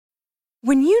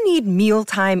When you need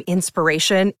mealtime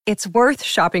inspiration, it's worth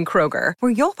shopping Kroger,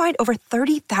 where you'll find over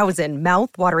 30,000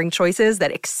 mouth-watering choices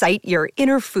that excite your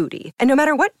inner foodie. And no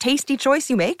matter what tasty choice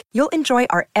you make, you'll enjoy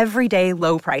our everyday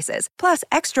low prices, plus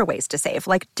extra ways to save,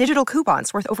 like digital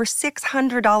coupons worth over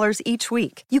 $600 each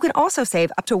week. You can also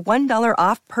save up to $1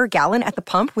 off per gallon at the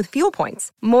pump with fuel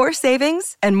points. More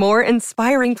savings and more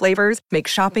inspiring flavors make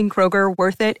shopping Kroger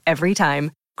worth it every time.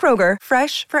 Kroger,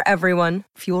 fresh for everyone.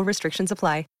 Fuel restrictions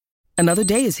apply. Another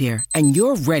day is here, and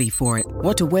you're ready for it.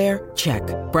 What to wear? Check.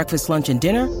 Breakfast, lunch, and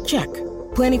dinner? Check.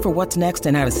 Planning for what's next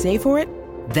and how to save for it?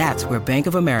 That's where Bank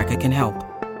of America can help.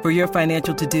 For your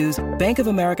financial to-dos, Bank of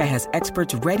America has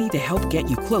experts ready to help get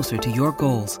you closer to your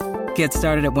goals. Get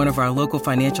started at one of our local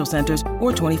financial centers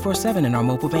or 24/7 in our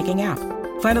mobile banking app.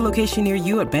 Find a location near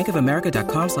you at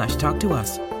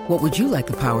bankofamerica.com/talktous. What would you like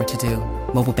the power to do?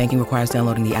 Mobile banking requires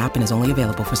downloading the app and is only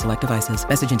available for select devices.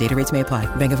 Message and data rates may apply.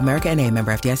 Bank of America N.A.,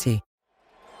 member FDIC.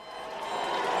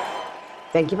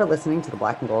 Thank you for listening to the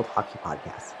Black and Gold Hockey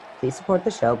Podcast. Please support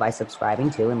the show by subscribing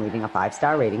to and leaving a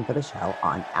 5-star rating for the show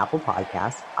on Apple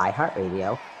Podcasts,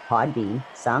 iHeartRadio, Podbean,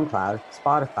 SoundCloud,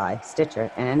 Spotify, Stitcher,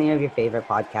 and any of your favorite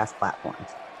podcast platforms.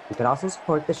 You can also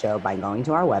support the show by going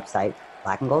to our website,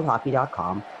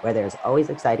 blackandgoldhockey.com, where there's always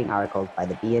exciting articles by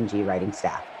the B&G writing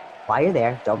staff. While you're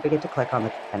there, don't forget to click on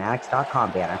the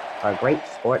Fanatics.com banner for a great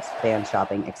sports fan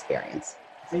shopping experience.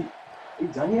 Hey, are you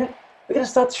done yet? We gotta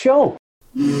start the show.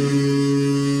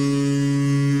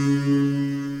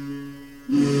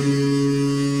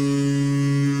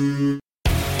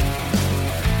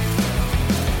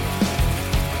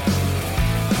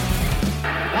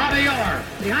 Adeor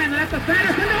behind the net to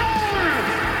Sanderson.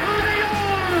 Adeor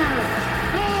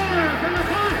scores from the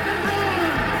Boston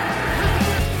Bruins.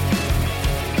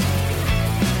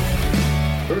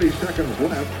 30 seconds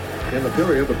left in the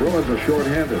period. The Bruins are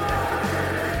shorthanded.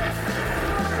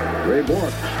 Ray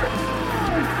Bourque.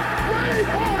 Ray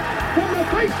Bourque from the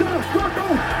face-off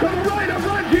circle to the right of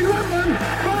Reggie Whitman.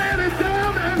 Fired it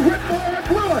down and Whitmore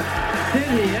blew it. Did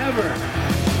he ever?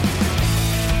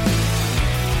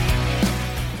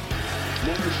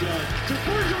 Marshall to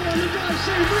Bergeron on the drive,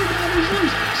 save, rebound, he's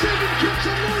loose. Sagan kicks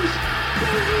him loose.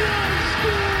 Bergeron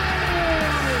scores!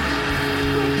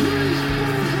 Patrice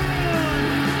Bergeron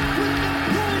with the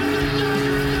point of the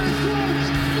dagger in their throats.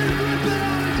 They rip it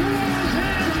out of Toronto's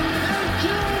hands and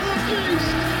kill the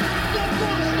beast. The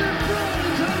Boston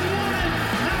Bruins have won it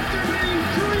after being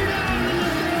 3 down in the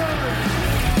third.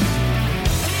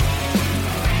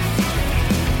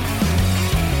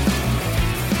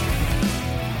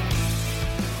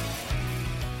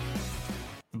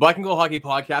 The Black and Gold Hockey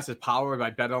Podcast is powered by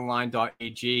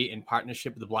BetOnline.ag in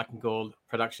partnership with the Black and Gold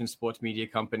Production Sports Media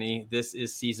Company. This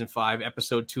is Season 5,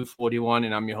 Episode 241,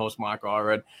 and I'm your host, Mark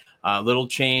Allred. Little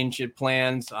change in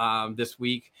plans this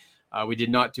week. We did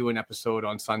not do an episode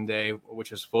on Sunday, which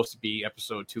was supposed to be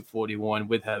Episode 241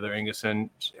 with Heather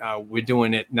Ingerson. We're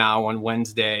doing it now on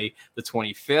Wednesday, the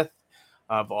 25th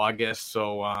of August.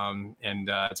 So,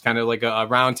 it's kind of like a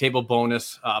roundtable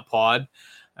bonus pod.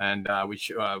 And we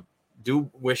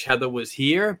do wish Heather was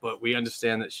here, but we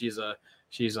understand that she's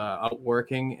out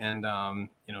working and got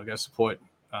to support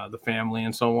the family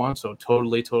and so on. So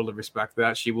totally respect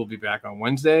that. She will be back on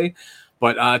Wednesday,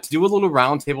 but to do a little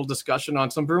roundtable discussion on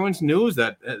some Bruins news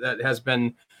that has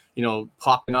been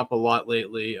popping up a lot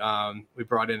lately. We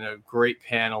brought in a great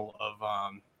panel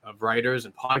of writers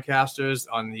and podcasters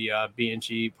on the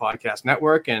B&G Podcast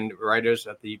Network and writers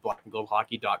at the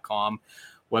blackandgoldhockey.com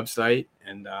website.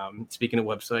 And speaking of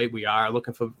website, we are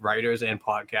looking for writers and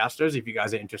podcasters. If you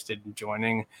guys are interested in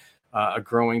joining a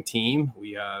growing team,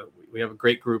 we have a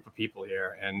great group of people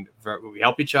here, and we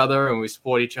help each other and we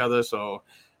support each other. So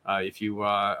if you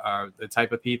are the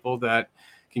type of people that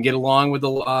can get along with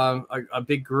a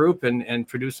big group and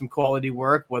produce some quality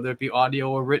work, whether it be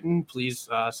audio or written, please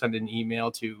send an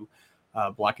email to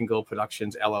Black and Gold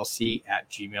Productions LLC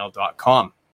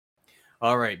 @gmail.com.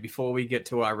 All right, before we get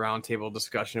to our roundtable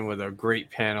discussion with a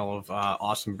great panel of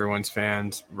awesome Bruins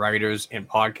fans, writers, and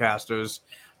podcasters,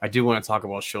 I do want to talk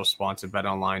about show sponsor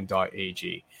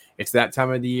BetOnline.ag. It's that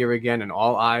time of the year again, and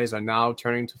all eyes are now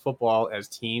turning to football as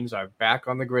teams are back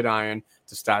on the gridiron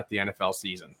to start the NFL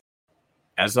season.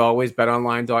 As always,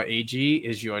 BetOnline.ag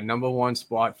is your number one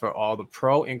spot for all the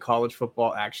pro and college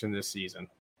football action this season.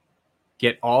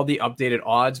 Get all the updated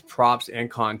odds, props, and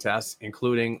contests,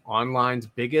 including online's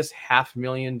biggest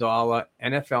 $500,000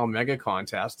 NFL mega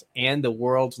contest and the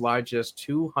world's largest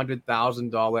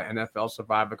 $200,000 NFL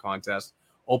Survivor contest,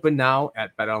 open now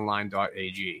at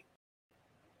betonline.ag.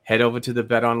 Head over to the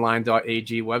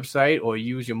betonline.ag website or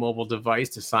use your mobile device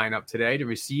to sign up today to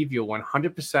receive your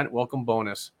 100% welcome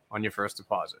bonus on your first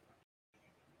deposit.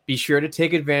 Be sure to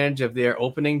take advantage of their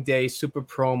opening day super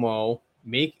promo.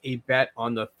 Make a bet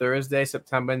on the Thursday,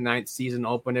 September 9th season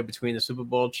opener between the Super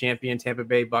Bowl champion Tampa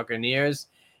Bay Buccaneers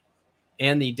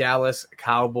and the Dallas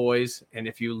Cowboys. And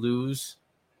if you lose,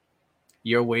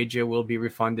 your wager will be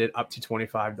refunded up to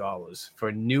 $25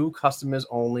 for new customers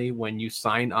only when you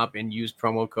sign up and use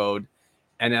promo code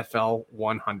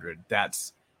NFL100.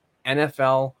 That's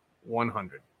NFL100.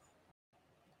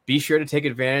 Be sure to take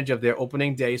advantage of their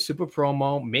opening day super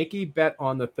promo. Make a bet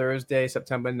on the Thursday,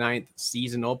 September 9th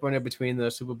season opener between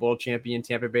the Super Bowl champion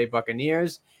Tampa Bay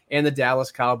Buccaneers and the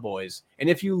Dallas Cowboys. And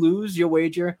if you lose, your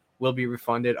wager will be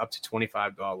refunded up to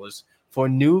 $25 for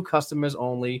new customers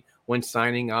only when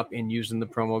signing up and using the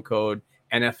promo code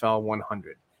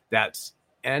NFL100. That's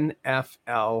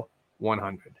NFL100.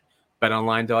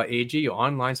 BetOnline.ag, your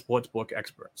online sportsbook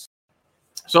experts.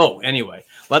 So anyway,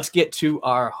 let's get to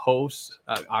our host,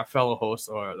 our fellow host,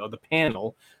 or the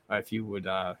panel, if you would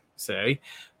say.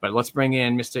 But let's bring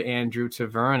in Mr. Andrew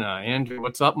Taverna. Andrew,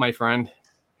 what's up, my friend?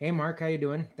 Hey, Mark, how you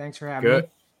doing? Thanks for having me.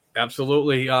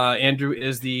 Absolutely. Andrew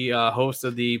is the host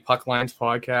of the Puck Lines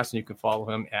podcast, and you can follow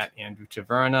him at Andrew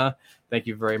Taverna. Thank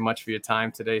you very much for your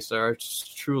time today, sir.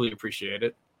 Just truly appreciate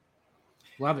it.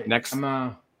 Love it. Next,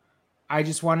 I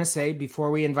just want to say, before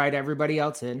we invite everybody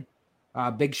else in,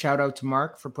 big shout out to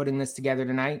Mark for putting this together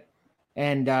tonight,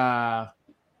 and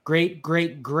great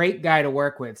guy to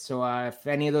work with. So if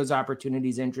any of those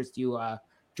opportunities interest you,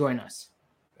 join us.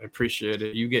 I appreciate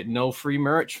it. You get no free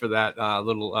merch for that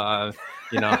little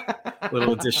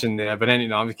little addition there. But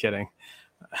no, I'm kidding.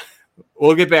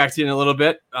 We'll get back to you in a little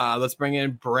bit. Let's bring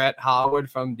in Brett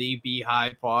Howard from the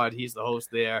Beehive Pod. He's the host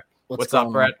there. What's up,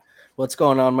 Brett? What's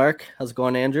going on, Mark? How's it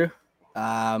going, Andrew?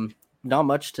 Not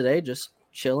much today, just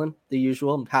chilling, the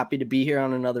usual. I'm happy to be here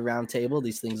on another round table.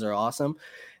 These things are awesome.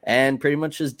 And pretty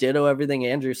much just ditto everything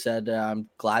Andrew said. I'm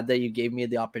glad that you gave me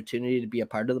the opportunity to be a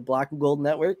part of the Black and Gold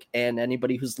Network. And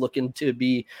anybody who's looking to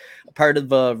be a part of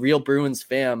the Real Bruins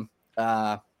fam,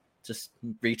 just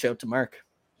reach out to Mark.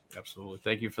 Absolutely.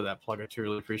 Thank you for that plug. I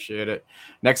truly appreciate it.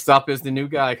 Next up is the new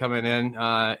guy coming in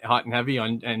hot and heavy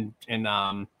in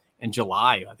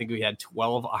July. I think we had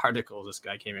 12 articles. This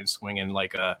guy came in swinging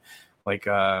like a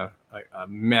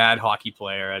mad hockey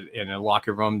player in a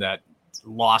locker room that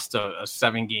lost a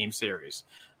 7-game series.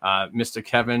 Mr.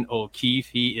 Kevin O'Keefe,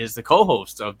 he is the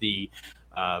co-host of the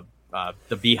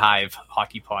Beehive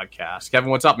Hockey Podcast. Kevin,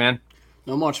 what's up, man?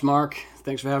 Not much, Mark.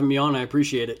 Thanks for having me on. I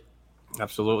appreciate it.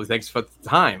 Absolutely. Thanks for the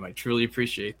time. I truly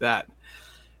appreciate that.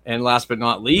 And last but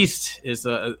not least is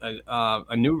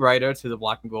a new writer to the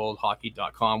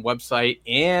blackandgoldhockey.com website,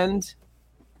 and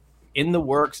in the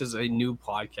works is a new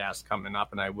podcast coming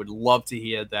up, and I would love to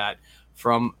hear that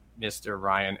from Mr.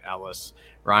 Ryan Ellis.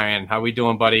 Ryan, how we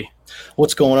doing, buddy?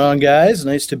 What's going on, guys?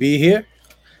 Nice to be here.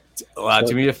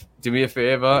 Do me a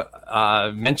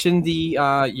favor. Mention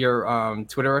your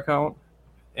Twitter account,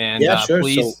 and sure.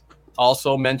 Please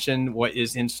also mention what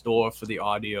is in store for the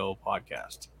audio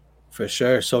podcast. For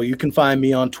sure. So you can find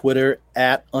me on Twitter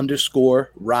at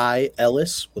 _Rye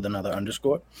Ellis with another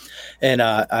underscore. And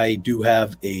I do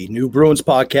have a new Bruins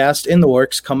podcast in the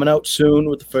works coming out soon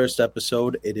with the first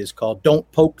episode. It is called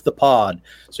Don't Poke the Pod.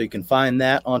 So you can find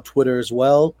that on Twitter as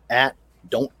well at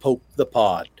Don't Poke the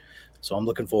Pod. So I'm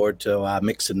looking forward to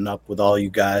mixing it up with all you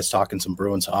guys, talking some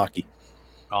Bruins hockey.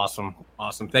 Awesome.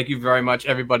 Thank you very much,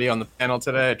 everybody on the panel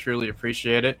today. I truly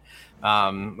appreciate it.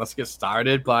 Let's get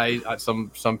started by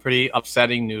some pretty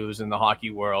upsetting news in the hockey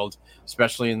world,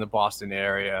 especially in the Boston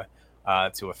area,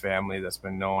 to a family that's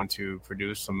been known to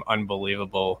produce some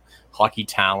unbelievable hockey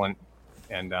talent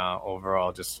and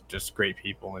overall just great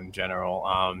people in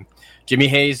general. Jimmy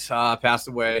Hayes passed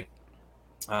away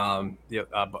the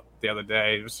other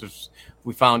day.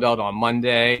 We found out on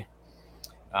Monday.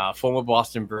 Former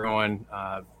Boston Bruin,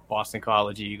 Boston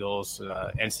College Eagles,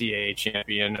 NCAA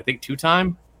champion. I think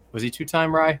two-time. Was he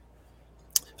two-time, Rye?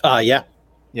 Yeah. Yeah.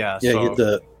 Yeah, he hit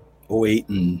the 08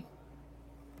 and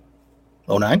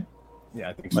 09. Yeah,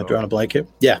 I think so. Am I drawing a blank here?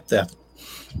 Yeah.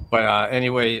 But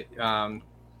anyway,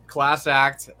 class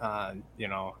act,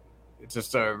 it's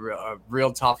just a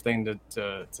real tough thing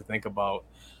to think about,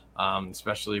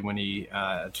 especially when he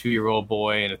a 2-year-old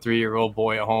boy and a 3-year-old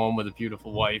boy at home with a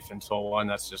beautiful wife and so on.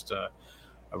 That's just a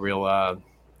real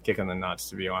kick in the nuts,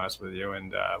 to be honest with you.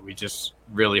 And we just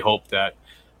really hope that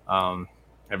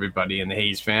everybody in the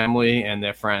Hayes family and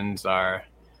their friends are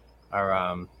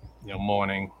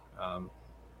mourning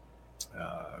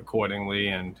accordingly.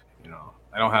 And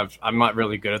I'm not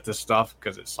really good at this stuff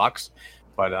because it sucks.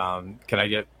 But can I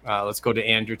get let's go to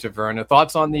Andrew Taverna.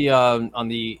 Thoughts on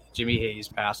the Jimmy Hayes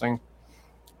passing?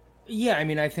 Yeah, I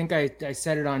mean, I think I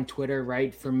said it on Twitter,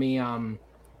 right? For me,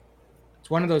 it's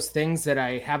one of those things that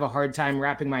I have a hard time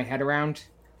wrapping my head around.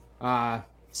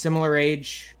 Similar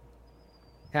age,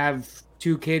 have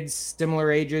 2 kids,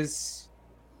 similar ages.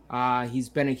 He's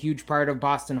been a huge part of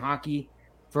Boston hockey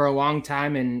for a long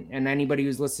time. And anybody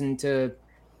who's listened to,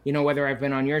 whether I've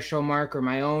been on your show, Mark, or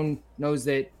my own, knows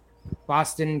that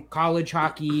Boston college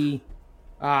hockey,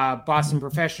 Boston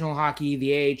professional hockey,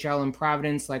 the AHL in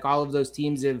Providence, like all of those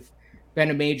teams have been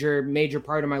a major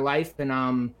part of my life.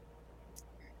 And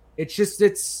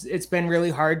it's been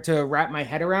really hard to wrap my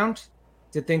head around,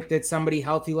 to think that somebody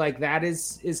healthy like that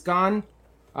is gone.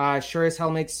 Sure as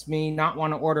hell makes me not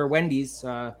want to order Wendy's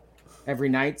every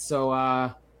night. So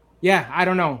yeah, I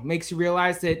don't know. Makes you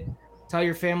realize that tell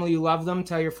your family you love them,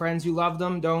 tell your friends you love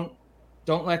them. Don't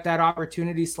let that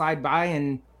opportunity slide by.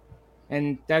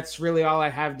 And that's really all I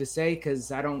have to say,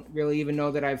 because I don't really even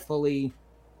know that I've fully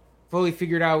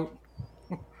figured out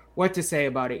what to say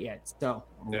about it yet. So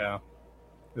yeah,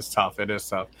 it's tough. It is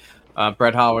tough.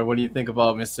 Brett Howard, what do you think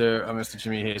about Mr.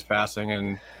 Jimmy Hayes passing?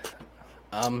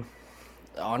 And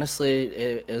honestly,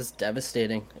 it was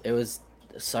devastating. It was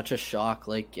such a shock.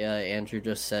 Like Andrew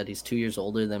just said, he's 2 years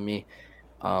older than me.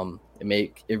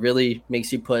 It really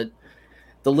makes you put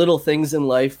the little things in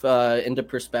life into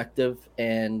perspective,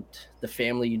 and the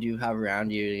family you do have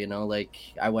around you. Like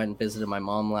I went and visited my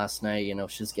mom last night.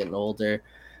 She's getting older.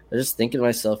 I was just thinking to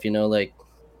myself, like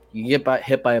you get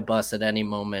hit by a bus at any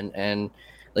moment, and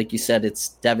like you said, it's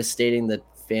devastating. The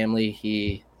family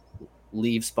he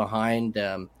leaves behind.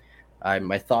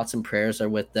 My thoughts and prayers are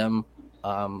with them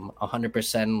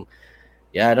 100%.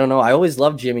 Yeah, I don't know. I always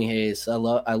loved Jimmy Hayes. I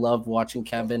love watching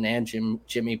Kevin and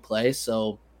Jimmy play.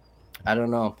 So I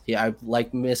don't know. Yeah, I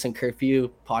like Missing Curfew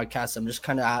podcast. I'm just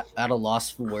kind of at a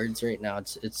loss for words right now.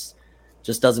 It's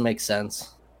just doesn't make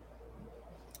sense.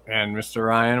 And Mr.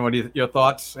 Ryan, what are your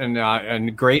thoughts?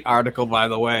 And great article, by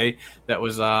the way, that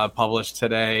was published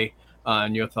today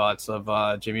on your thoughts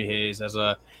of Jimmy Hayes as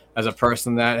a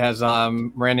person that has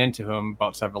ran into him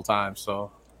about several times.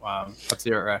 So let's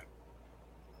hear it, Ray.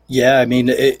 Yeah, I mean,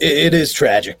 it is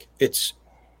tragic. It's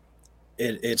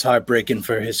heartbreaking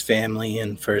for his family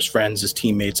and for his friends, his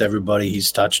teammates, everybody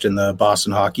he's touched in the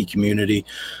Boston hockey community.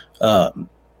 You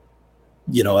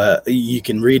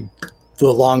can read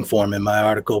the long form in my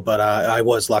article, but I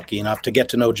was lucky enough to get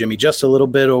to know Jimmy just a little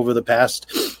bit over the past,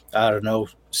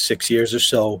 6 years or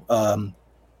so.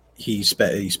 He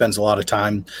spends a lot of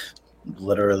time,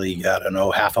 literally,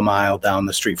 half a mile down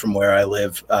the street from where I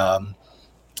live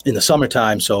in the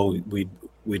summertime. So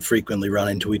we'd frequently run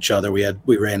into each other.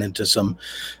 We ran into some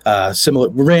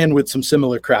ran with some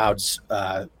similar crowds,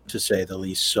 to say the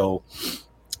least. So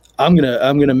I'm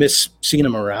gonna miss seeing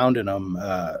him around, and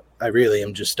I really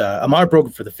am just I'm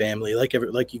heartbroken for the family. Like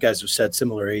you guys have said,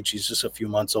 similar age. He's just a few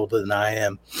months older than I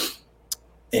am,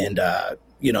 and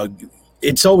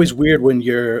it's always weird when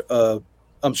you're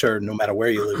I'm sure no matter where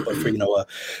you live, but for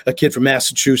a kid from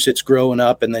Massachusetts growing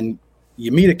up, and then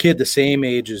you meet a kid the same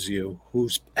age as you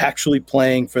who's actually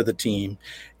playing for the team,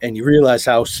 and you realize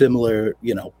how similar,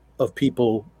 of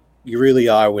people you really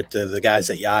are with the guys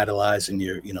that you idolize, and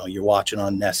you're watching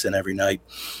on NESN every night.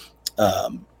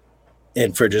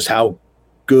 And for just how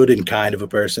good and kind of a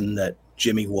person that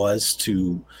Jimmy was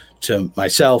to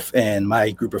myself and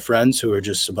my group of friends who are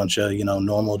just a bunch of,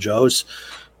 normal Joes.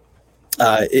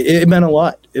 It meant a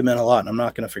lot. It meant a lot. And I'm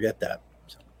not going to forget that.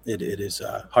 It is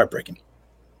heartbreaking.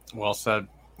 Well said.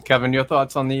 Kevin, your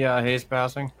thoughts on the Hayes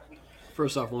passing?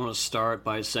 First off, I want to start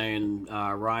by saying,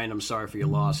 Ryan, I'm sorry for your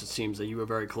loss. It seems that you were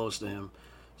very close to him.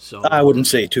 So I wouldn't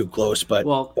say too close, but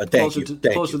thank you.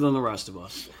 Closer than the rest of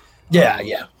us. Yeah.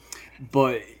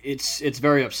 But it's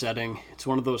very upsetting. It's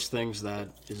one of those things that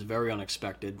is very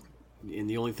unexpected. And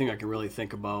the only thing I can really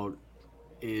think about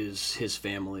is his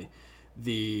family.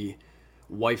 The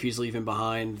wife he's leaving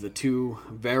behind, the 2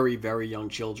 very, very young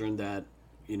children that,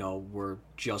 were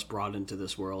just brought into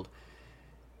this world.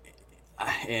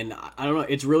 And I don't know,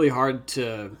 it's really hard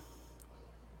to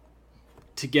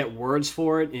get words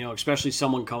for it, especially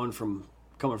someone coming from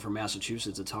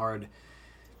Massachusetts. It's hard.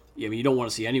 You don't want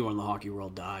to see anyone in the hockey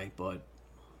world die, but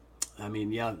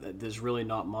there's really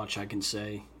not much I can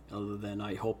say other than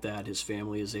I hope that his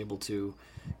family is able to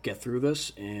get through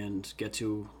this and get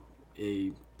to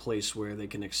a place where they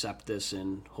can accept this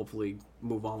and hopefully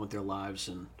move on with their lives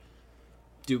and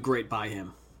do great by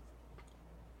him.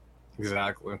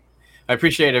 Exactly. I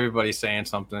appreciate everybody saying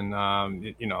something,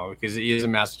 because he is a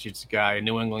Massachusetts guy, a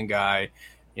New England guy,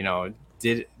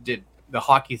 did the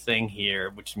hockey thing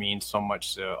here, which means so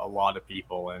much to a lot of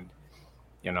people. And,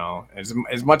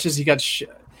 as much as he got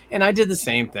and I did the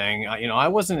same thing, I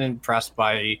wasn't impressed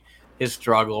by his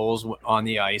struggles on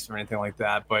the ice or anything like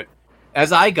that. But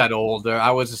as I got older,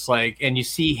 I was just like, and you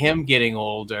see him getting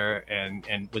older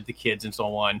and with the kids and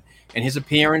so on, and his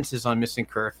appearances on Missing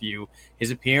Curfew,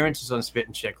 his appearances on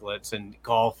Spittin' Chicklets and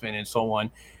golfing and so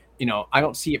on. You know, I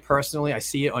don't see it personally. I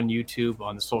see it on YouTube,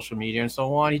 on the social media and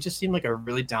so on. He just seemed like a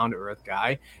really down-to-earth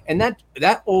guy. And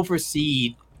that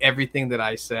overseed everything that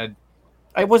I said.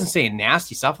 I wasn't saying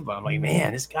nasty stuff about him. Like,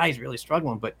 man, this guy's really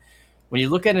struggling. But when you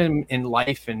look at him in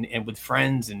life and with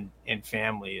friends and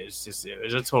family, it's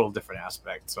a total different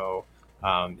aspect. So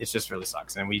it's just really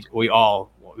sucks. And we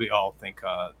all think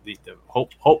the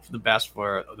hope for the best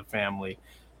for the family.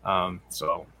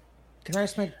 So. Can I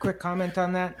just make a quick comment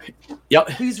on that? Yep.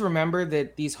 Please remember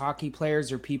that these hockey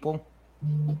players are people,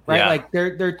 right? Yeah. Like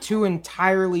they're two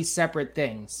entirely separate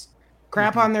things.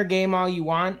 Crap on their game all you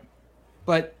want,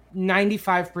 but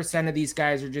 95% of these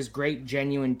guys are just great,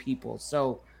 genuine people.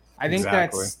 So I think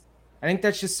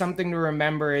that's just something to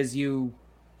remember as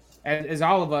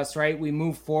all of us, right? We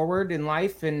move forward in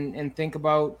life and think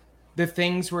about the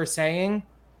things we're saying.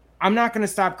 I'm not going to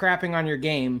stop crapping on your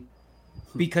game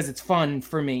because it's fun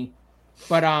for me.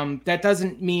 But that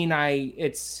doesn't mean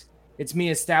it's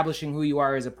me establishing who you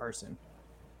are as a person.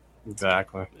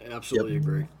 Exactly. Absolutely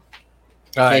agree.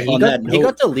 Hey, he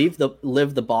got to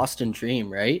live the Boston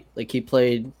dream, right? Like he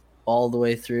played all the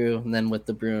way through and then with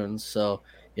the Bruins. So,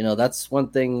 you know, that's one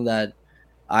thing that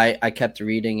I kept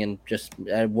reading and just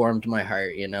it warmed my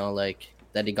heart, you know, like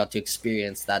that he got to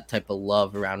experience that type of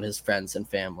love around his friends and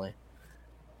family.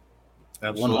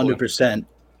 Absolutely. 100%.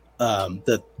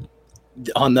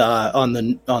 On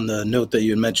the note that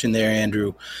you had mentioned there,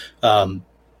 Andrew,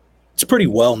 it's pretty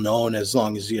well known, as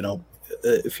long as, you know,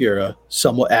 if you're a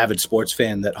somewhat avid sports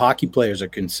fan, that hockey players are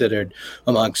considered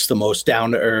amongst the most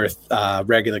down-to-earth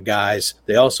regular guys.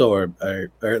 They also are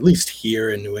at least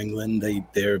here in New England, they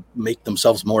make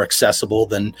themselves more accessible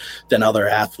than other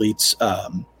athletes.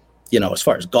 You know, as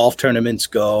far as golf tournaments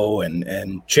go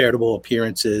and charitable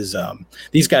appearances,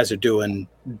 these guys are doing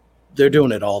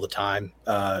it all the time.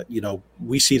 You know,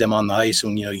 we see them on the ice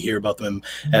when, you know, you hear about them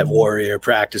at Warrior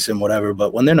practice and whatever,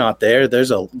 but when they're not there,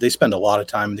 they spend a lot of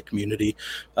time in the community,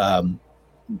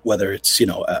 whether it's, you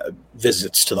know,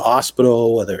 visits to the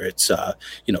hospital, whether it's,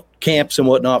 you know, camps and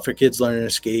whatnot for kids learning to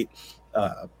skate.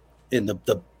 In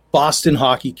the Boston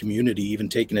hockey community, even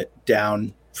taking it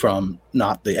down from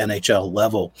not the NHL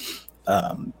level,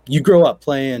 you grow up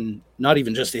playing not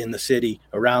even just in the city,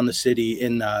 around the city,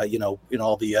 in you know, in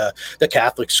all the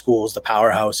Catholic schools, the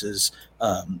powerhouses.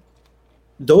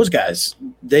 Those guys,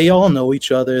 they all know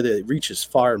each other. They reaches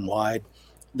far and wide.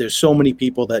 There's so many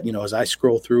people that, you know, as I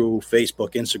scroll through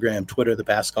Facebook, Instagram, Twitter the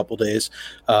past couple days,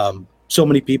 so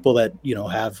many people that, you know,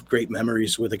 have great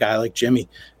memories with a guy like Jimmy,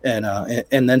 and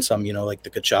then some, you know, like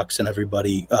the Kachucks and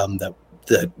everybody,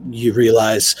 that you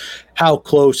realize how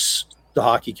close the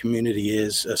hockey community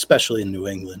is, especially in New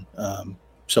England.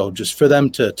 So just for them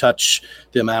to touch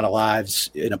the amount of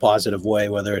lives in a positive way,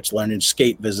 whether it's learning to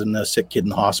skate, visiting a sick kid in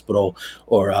the hospital,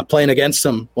 or playing against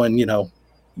them when, you know,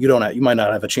 you might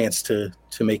not have a chance to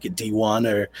make it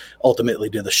D1 or ultimately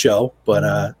do the show,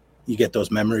 but you get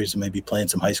those memories of maybe playing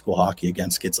some high school hockey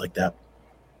against kids like that.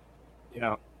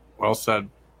 Yeah, well said.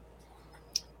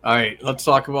 All right, let's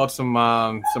talk about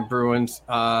some Bruins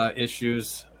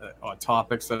issues,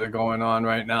 topics that are going on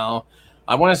right now.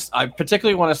 I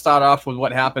particularly want to start off with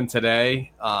what happened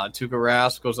today. Tuukka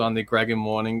Rask goes on the Greg in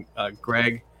Morning.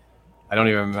 Greg, I don't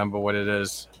even remember what it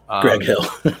is. Greg Hill.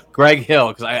 Greg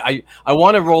Hill, because I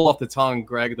want to roll off the tongue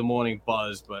Greg the Morning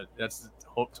Buzz, but that's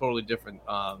a totally different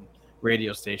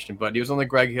radio station. But he was on the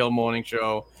Greg Hill Morning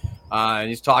Show, and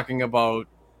he's talking about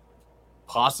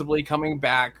possibly coming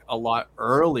back a lot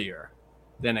earlier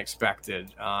than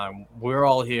expected. We're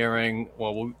all hearing,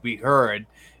 well, we heard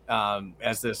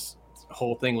as this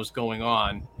whole thing was going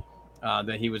on,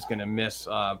 that he was going to miss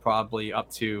probably up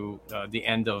to the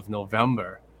end of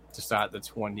November to start the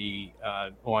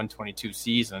 21-22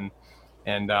 season.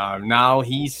 And now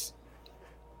he's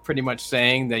pretty much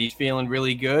saying that he's feeling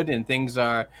really good and things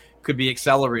could be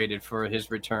accelerated for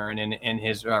his return and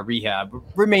his rehab.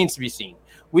 Remains to be seen.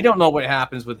 We don't know what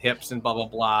happens with hips and blah, blah,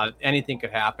 blah. Anything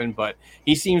could happen, but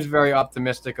he seems very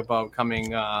optimistic about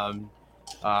coming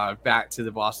back to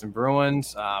the Boston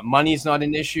Bruins. Money's not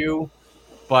an issue,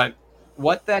 but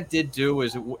what that did do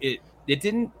is it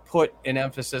didn't put an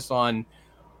emphasis on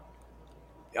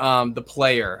the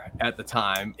player at the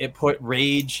time. It put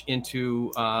rage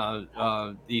into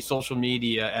the social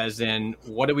media, as in,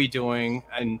 what are we doing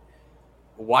and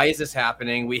why is this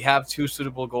happening? We have two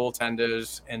suitable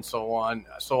goaltenders and so on.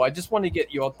 So I just want to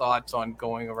get your thoughts on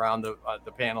going around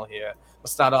the panel here.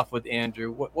 Let's start off with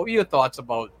Andrew. What were your thoughts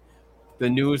about the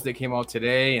news that came out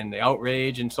today and the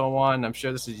outrage and so on. I'm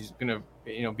sure this is going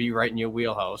to be right in your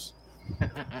wheelhouse.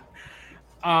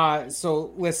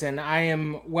 So listen, I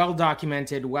am well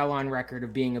documented, well on record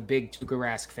of being a big Tuukka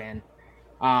Rask fan.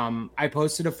 I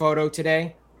posted a photo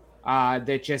today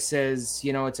that just says,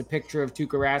 it's a picture of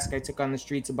Tuukka Rask I took on the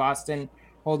streets of Boston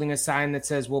holding a sign that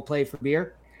says "We'll play for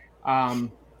beer."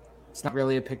 It's not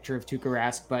really a picture of Tuukka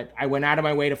Rask, but I went out of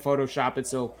my way to Photoshop it,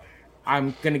 so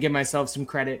I'm going to give myself some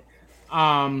credit.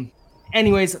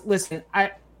 Anyways, listen,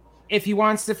 if he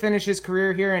wants to finish his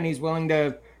career here and he's willing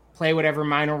to play whatever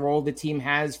minor role the team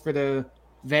has for the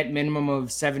vet minimum of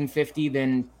 $750,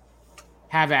 then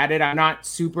have at it. I'm not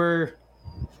super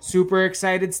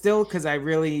excited still because I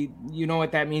really,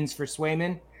 what that means for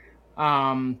Swayman.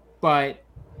 But,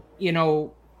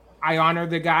 I honor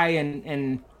the guy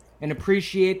and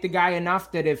appreciate the guy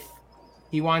enough that if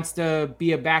he wants to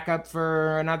be a backup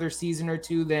for another season or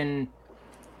two, then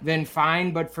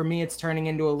fine. But for me, it's turning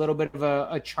into a little bit of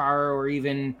a Char or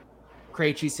even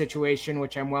Krejci situation,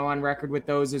 which I'm well on record with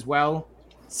those as well.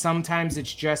 Sometimes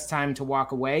it's just time to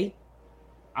walk away.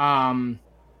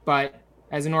 But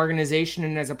as an organization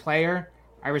and as a player,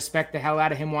 I respect the hell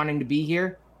out of him wanting to be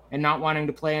here and not wanting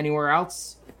to play anywhere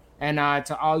else. And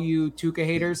to all you Tuukka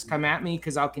haters, come at me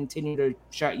because I'll continue to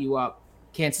shut you up.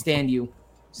 Can't stand you.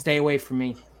 Stay away from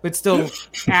me. But still,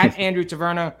 at Andrew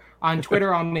Taverna on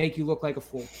Twitter, I'll make you look like a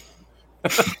fool.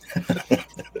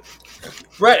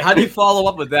 Brett, how do you follow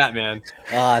up with that, man?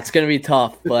 It's going to be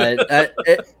tough, but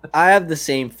I have the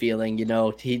same feeling.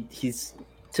 He's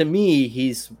to me,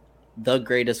 he's the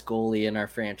greatest goalie in our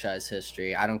franchise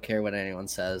history. I don't care what anyone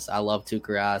says. I love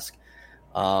Tuukka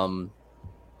Rask.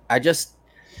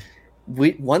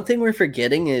 One thing we're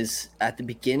forgetting is at the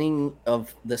beginning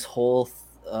of this whole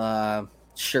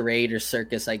charade or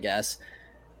circus, I guess,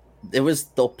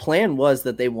 the plan was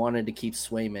that they wanted to keep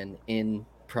Swayman in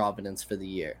Providence for the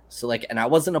year. So and I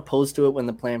wasn't opposed to it when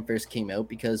the plan first came out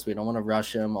because we don't want to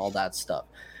rush him, all that stuff.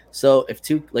 So if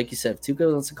like you said, if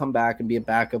Tuukka wants to come back and be a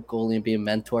backup goalie and be a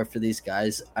mentor for these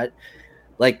guys,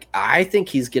 I think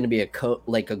he's going to be a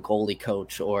goalie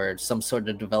coach or some sort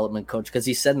of development coach because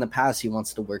he said in the past he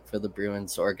wants to work for the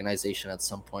Bruins organization at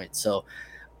some point. So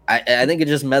I think it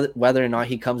just whether or not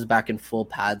he comes back in full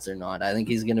pads or not. I think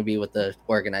he's going to be with the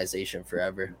organization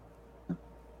forever.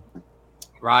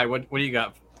 Right. What do you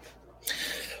got?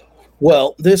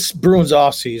 Well, this Bruins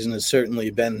offseason has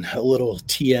certainly been a little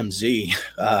TMZ,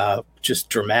 just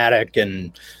dramatic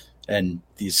and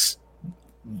the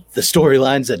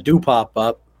storylines that do pop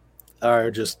up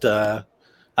are just I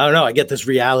don't know. I get this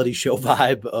reality show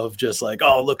vibe of just like,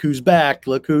 oh, look who's back,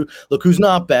 look who's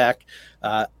not back.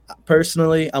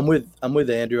 Personally, I'm with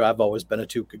Andrew. I've always been a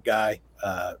Tuukka guy.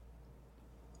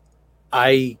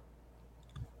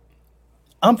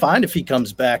 I'm fine if he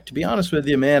comes back, to be honest with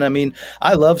you, man. I mean,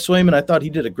 I love Swayman. I thought he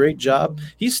did a great job.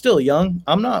 He's still young.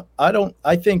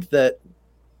 I think that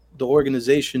the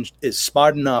organization is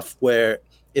smart enough where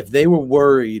if they were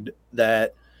worried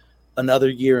that another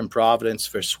year in Providence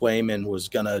for Swayman was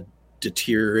going to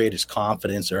deteriorate his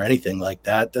confidence or anything like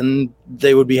that, then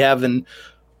they would be having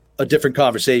a different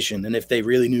conversation. And if they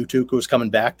really knew Tuukka was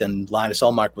coming back, then Linus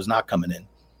Ullmark was not coming in.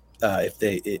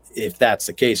 If that's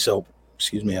the case. So,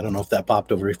 excuse me, I don't know if that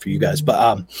popped over for you guys,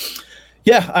 but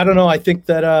yeah, I don't know. I think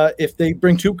that if they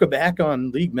bring Tuukka back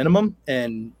on league minimum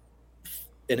and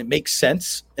it makes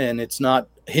sense and it's not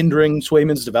hindering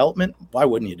Swayman's development, why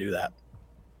wouldn't you do that?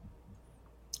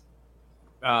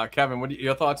 Kevin, what are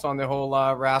your thoughts on the whole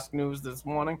Rask news this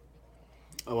morning?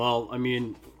 Well, I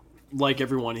mean, like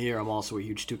everyone here, I'm also a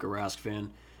huge Tuukka Rask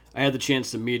fan. I had the chance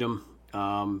to meet him.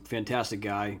 Fantastic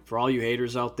guy. For all you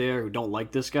haters out there who don't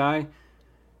like this guy,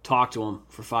 talk to him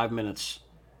for 5 minutes.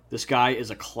 This guy is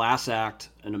a class act,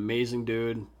 an amazing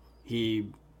dude. He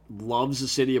loves the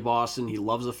city of Boston. He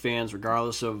loves the fans,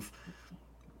 regardless of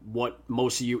what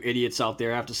most of you idiots out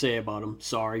there have to say about him.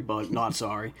 Sorry, but not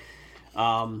sorry.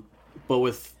 But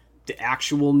with the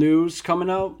actual news coming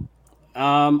out,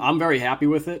 I'm very happy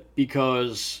with it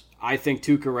because I think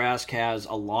Tuukka Rask has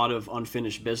a lot of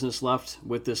unfinished business left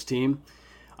with this team.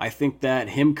 I think that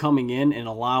him coming in and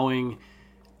allowing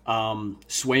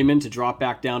Swayman to drop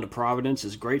back down to Providence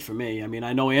is great for me. I mean,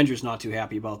 I know Andrew's not too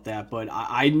happy about that, but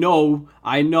I know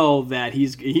that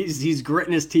he's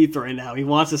gritting his teeth right now. He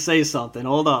wants to say something.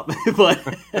 Hold up, but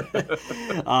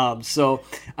so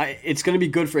it's going to be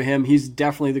good for him. He's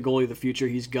definitely the goalie of the future.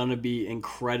 He's going to be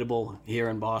incredible here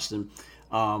in Boston.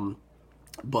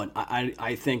 But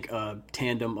I think a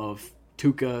tandem of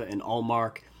Tuukka and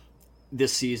Ullmark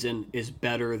this season is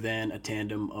better than a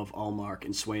tandem of Ullmark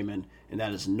and Swayman. And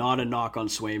that is not a knock on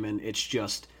Swayman. It's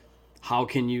just how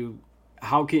can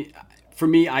for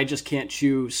me, I just can't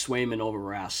choose Swayman over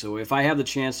Rask. So if I have the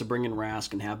chance to bring in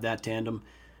Rask and have that tandem,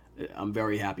 I'm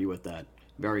very happy with that.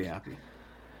 Very happy.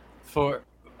 For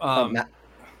Go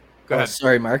ahead.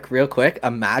 Sorry, Mark. Real quick.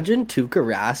 Imagine Tuukka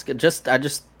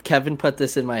Rask. Kevin put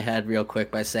this in my head real quick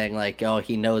by saying like, oh,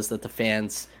 he knows that the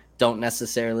fans don't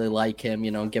necessarily like him,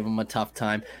 give him a tough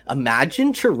time.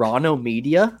 Imagine Toronto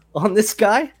media on this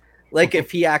guy. Like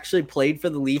if he actually played for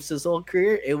the Leafs his whole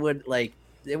career, it would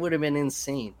have been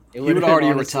insane. He would have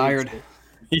already retired.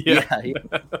 Yeah.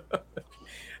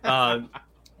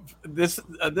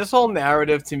 This whole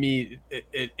narrative to me,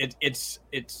 it's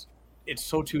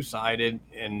so two-sided,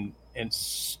 and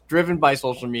it's driven by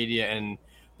social media and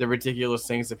the ridiculous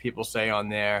things that people say on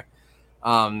there.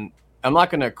 I'm not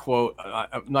going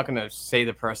to say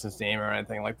the person's name or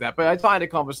anything like that, but I had a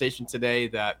conversation today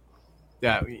that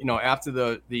after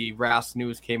the Rask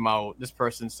news came out, this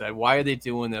person said, why are they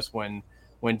doing this when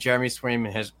Jeremy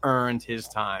Swayman has earned his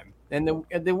time? And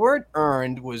the word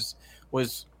earned was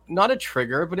not a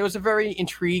trigger, but it was a very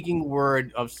intriguing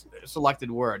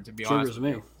selected word, to be honest.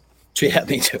 Triggers me. Yeah,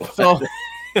 me too. So,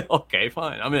 okay,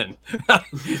 fine, I'm in.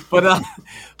 but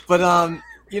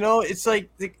it's like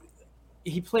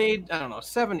he played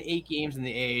 7-8 games in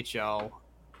the AHL.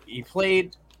 He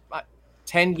played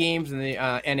 10 games in the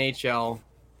NHL.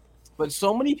 But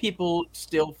so many people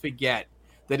still forget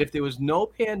that if there was no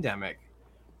pandemic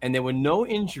and there were no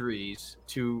injuries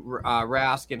to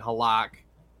Rask and Halak,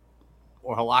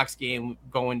 or Halak's game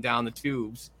going down the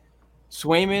tubes,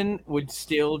 Swayman would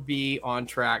still be on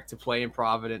track to play in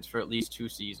Providence for at least 2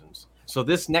 seasons. So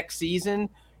this next season,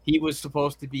 he was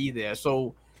supposed to be there.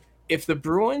 So if the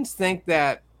Bruins think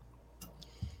that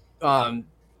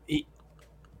they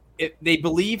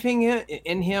believe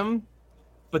in him,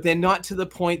 but they're not to the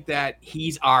point that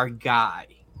he's our guy,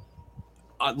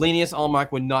 Linus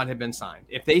Ullmark would not have been signed.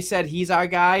 If they said he's our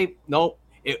guy, nope.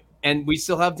 And we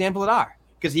still have Dan Vladar,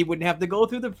 because he wouldn't have to go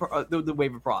through the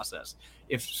waiver process.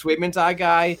 If Swayman's our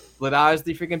guy, Vladar's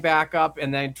the freaking backup,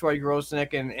 and then Troy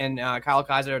Grosenick and Kyle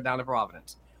Kaiser are down to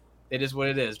Providence. It is what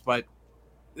it is. But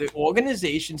the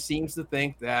organization seems to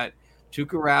think that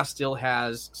Tuukka Rask still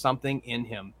has something in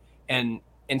him. And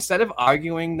instead of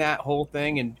arguing that whole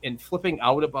thing and flipping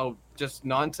out about just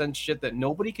nonsense shit that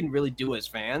nobody can really do as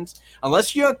fans,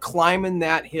 unless you're climbing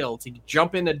that hill to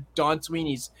jump into Don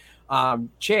Sweeney's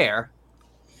chair,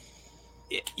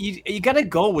 you got to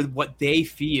go with what they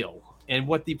feel and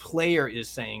what the player is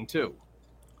saying too.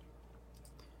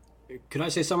 Can I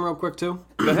say something real quick too?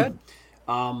 Go ahead.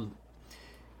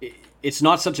 It's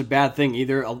not such a bad thing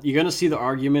either. You're going to see the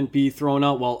argument be thrown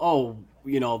out. Well,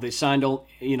 they signed,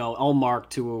 Ullmark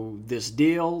to this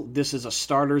deal. This is a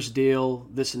starter's deal,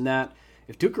 this and that.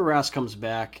 If Tuukka Rask comes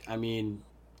back, I mean,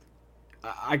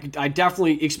 I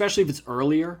definitely, especially if it's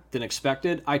earlier than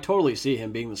expected, I totally see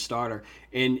him being the starter.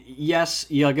 And yes,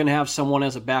 you're going to have someone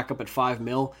as a backup at $5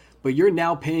 million, but you're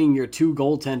now paying your 2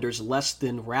 goaltenders less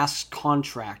than Rask's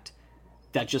contract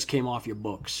that just came off your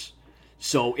books.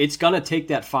 So it's going to take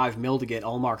that $5 million to get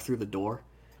Ullmark through the door.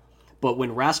 But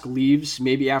when Rask leaves,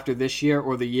 maybe after this year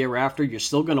or the year after, you're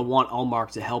still going to want Ullmark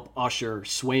to help usher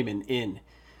Swayman in.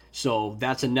 So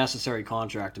that's a necessary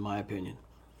contract, in my opinion.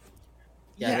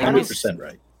 Yeah, 100%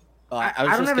 right.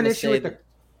 I don't have an issue with the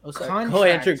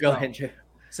contract. Go, Andrew.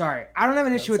 Sorry, I don't have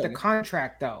an issue with the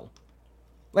contract though.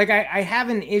 Like I have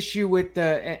an issue with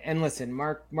and listen,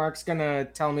 Mark's gonna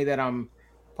tell me that I'm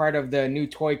part of the new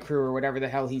toy crew or whatever the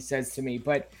hell he says to me,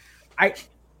 but I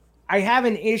have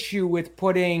an issue with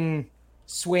putting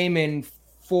Swayman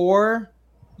 4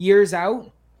 years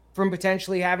out from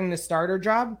potentially having the starter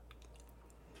job.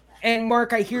 And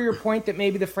Mark, I hear your point that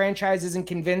maybe the franchise isn't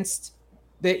convinced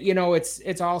that,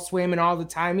 it's all Swayman all the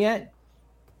time yet.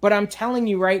 But I'm telling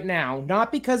you right now,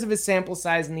 not because of his sample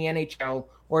size in the NHL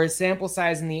or his sample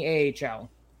size in the AHL,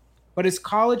 but his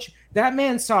college, that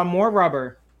man saw more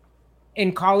rubber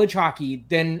in college hockey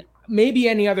than maybe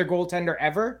any other goaltender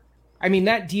ever. I mean,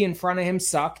 that D in front of him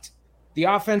sucked. The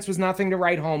offense was nothing to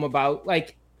write home about.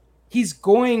 Like, he's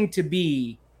going to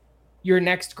be your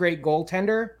next great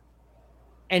goaltender.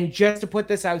 And just to put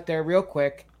this out there real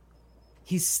quick,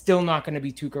 he's still not going to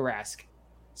be Tuukka Rask.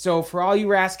 So for all you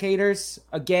Rask haters,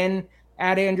 again,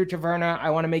 at Andrew Taverna, I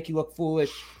want to make you look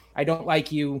foolish. I don't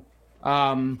like you.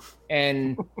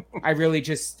 And I really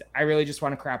just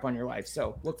want to crap on your life.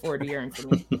 So look forward to hearing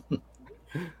from you.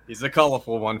 He's a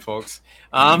colorful one, folks.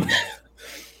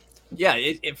 Yeah,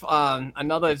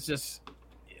 another is just,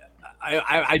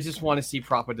 I just want to see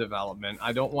proper development.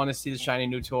 I don't want to see the shiny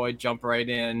new toy jump right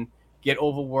in, get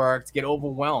overworked, get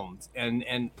overwhelmed.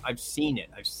 And I've seen it.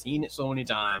 I've seen it so many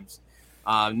times.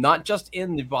 not just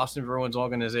in the Boston Bruins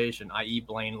organization, i.e.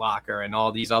 Blaine Locker and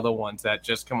all these other ones that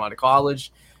just come out of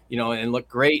college, and look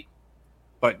great.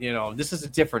 But, this is a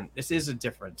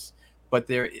difference. But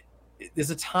there's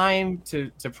a time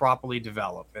to properly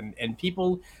develop, and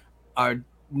people are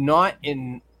not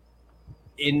in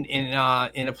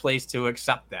a place to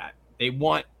accept that. They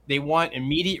want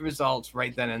immediate results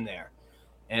right then and there.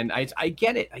 And I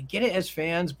get it. I get it as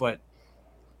fans, but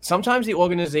sometimes the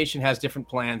organization has different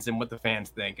plans than what the fans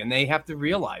think, and they have to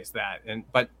realize that.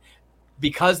 But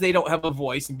because they don't have a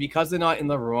voice and because they're not in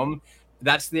the room,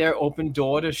 that's their open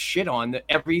door to shit on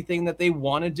everything that they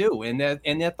want to do in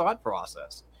their thought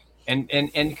process,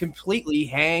 and completely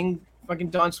hang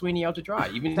fucking Don Sweeney out to dry.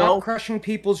 Even Stop crushing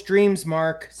people's dreams,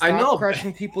 Mark. Stop I know.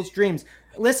 crushing people's dreams.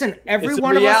 Listen, every It's a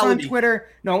one of us on reality. Twitter.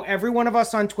 No, every one of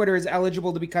us on Twitter is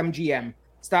eligible to become GM.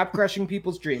 Stop crushing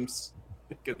people's dreams.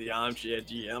 Get the armchair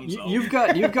GM. You've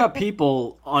got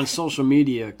people on social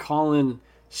media calling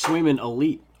Swayman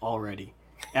elite already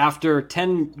after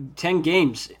 10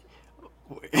 games.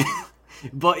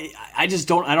 But I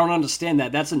don't understand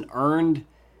that. That's an earned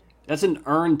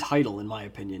title, in my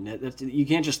opinion. You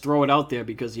can't just throw it out there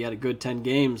because he had a good 10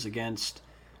 games against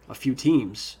a few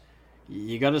teams.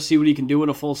 You got to see what he can do in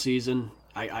a full season.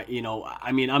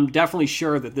 I'm definitely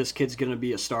sure that this kid's going to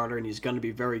be a starter and he's going to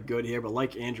be very good here. But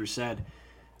like Andrew said,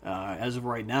 as of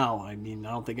right now, I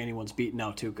don't think anyone's beaten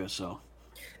out Tuukka. So,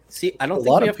 see, I don't A think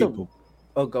lot we of have people. to.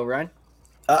 Oh, go Ryan.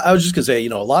 I was just gonna say,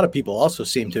 a lot of people also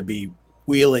seem to be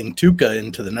wheeling Tuukka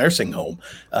into the nursing home.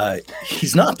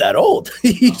 He's not that old.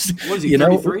 He's, What is he,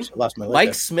 33? oops, I lost my Mike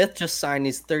there. Smith just signed.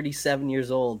 He's 37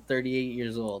 years old, 38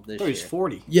 years old this I thought year. he's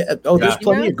 40. Yeah. Oh, there's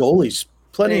plenty of goalies.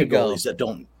 Plenty There of you go. goalies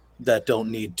that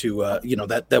don't need to,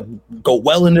 that go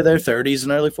well into their 30s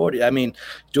and early 40s. I mean,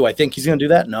 do I think he's going to do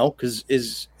that? No, because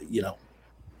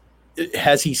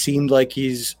has he seemed like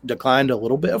he's declined a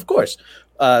little bit? Of course,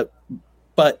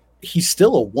 but he's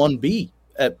still a 1B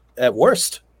at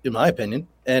worst, in my opinion.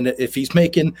 And if he's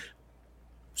making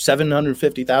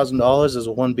 $750,000 as a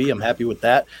 1B, I'm happy with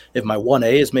that. If my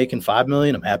 1A is making $5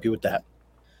 million, I'm happy with that.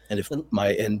 And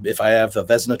if I have the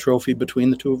Vezina Trophy between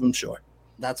the two of them, sure.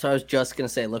 That's what I was just gonna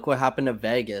say. Look what happened to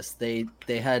Vegas. They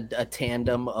had a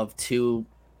tandem of two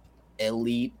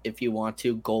elite, if you want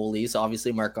to, goalies.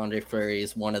 Obviously, Marc-Andre Fleury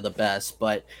is one of the best,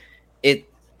 but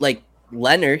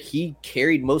Leonard, he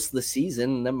carried most of the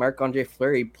season, and then Marc-Andre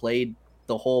Fleury played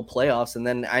the whole playoffs, and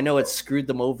then I know it screwed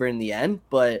them over in the end,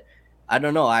 but I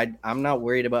don't know. I'm not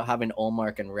worried about having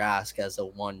Ullmark and Rask as a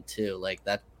 1-2 like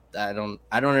that. I don't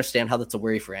understand how that's a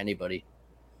worry for anybody.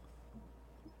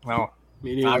 Well,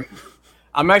 Me neither.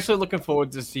 I'm actually looking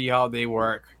forward to see how they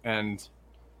work, and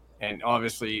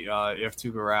obviously if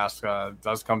Tuukka Rask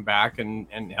does come back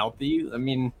and healthy, I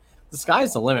mean, the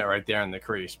sky's the limit right there in the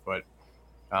crease. But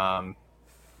I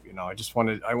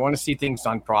want to see things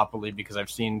done properly because I've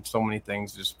seen so many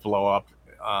things just blow up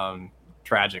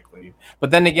tragically.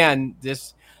 But then again, the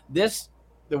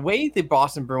way the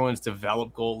Boston Bruins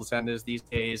develop goaltenders these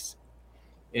days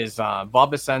is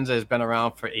Bob Essenza has been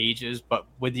around for ages, but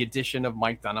with the addition of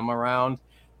Mike Dunham around,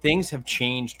 things have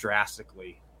changed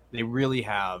drastically. They really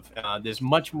have. There's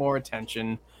much more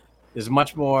attention. There's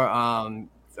much more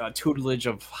tutelage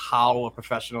of how a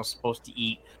professional is supposed to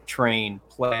eat, train,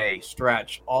 play,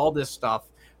 stretch, all this stuff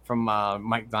from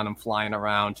Mike Dunham flying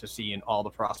around to seeing all the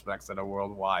prospects that are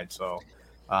worldwide. So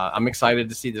I'm excited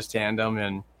to see this tandem,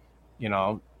 and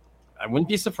I wouldn't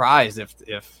be surprised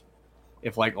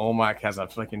if like Ullmark has a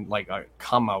freaking a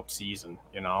come out season,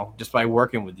 just by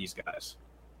working with these guys.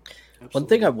 One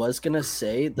thing I was gonna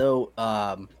say though,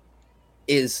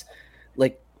 is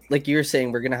like you were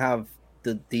saying, we're gonna have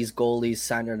these goalies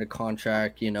signed under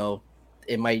contract.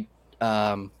 It might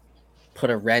put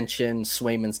a wrench in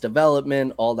Swayman's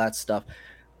development, all that stuff.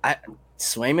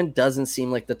 Swayman doesn't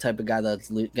seem like the type of guy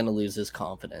that's gonna lose his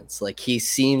confidence. Like, he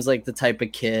seems like the type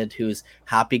of kid who's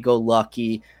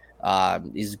happy-go-lucky.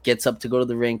 He gets up to go to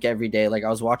the rink every day. Like, I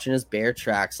was watching his bear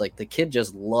tracks. Like, the kid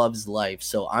just loves life.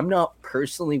 So I'm not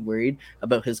personally worried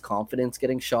about his confidence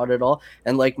getting shot at all.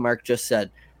 And like Mark just said,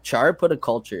 Char put a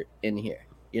culture in here.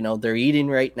 They're eating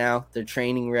right now. They're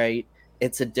training right.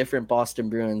 It's a different Boston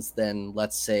Bruins than,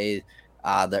 let's say,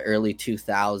 the early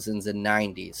 2000s and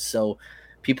 90s. So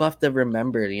people have to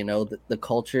remember, the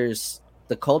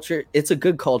culture, it's a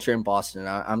good culture in Boston.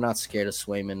 I'm not scared of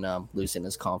Swayman losing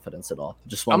his confidence at all.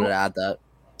 Just wanted to add that.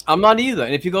 I'm not either.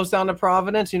 And if he goes down to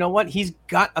Providence, you know what? He's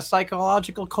got a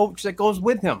psychological coach that goes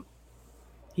with him.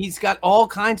 He's got all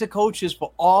kinds of coaches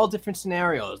for all different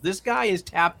scenarios. This guy is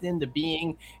tapped into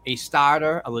being a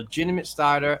starter, a legitimate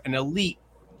starter, an elite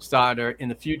starter in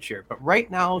the future. But right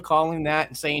now, calling that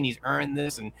and saying he's earned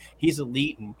this and he's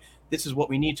elite and this is what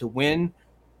we need to win,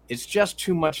 it's just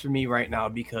too much for me right now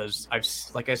because I've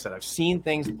seen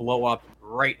things blow up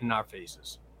right in our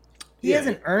faces. He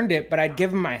hasn't earned it, but I'd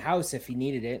give him my house if he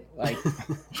needed it. Like,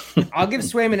 I'll give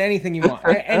Swayman anything you want.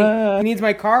 He needs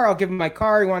my car, I'll give him my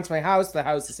car. He wants my house, the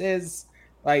house is his.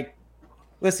 Like,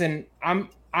 listen,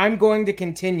 I'm going to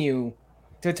continue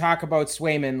to talk about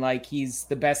Swayman like he's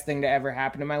the best thing to ever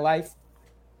happen in my life.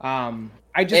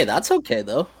 Hey, that's okay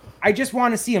though. I just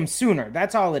want to see him sooner.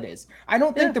 That's all it is. I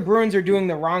don't think the Bruins are doing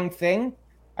the wrong thing.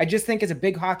 I just think as a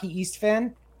big Hockey East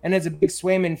fan and as a big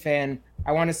Swayman fan,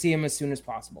 I want to see him as soon as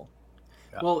possible.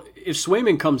 Yeah. Well, if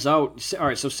Swayman comes out, all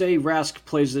right, so say Rask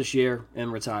plays this year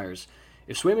and retires.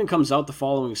 If Swayman comes out the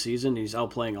following season, he's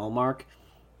out playing Ullmark,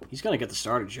 he's going to get the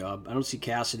starter job. I don't see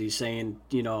Cassidy saying,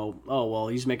 oh, well,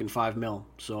 he's making $5 million,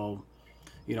 so,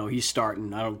 he's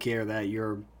starting. I don't care that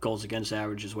your goals against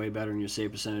average is way better and your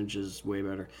save percentage is way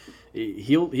better.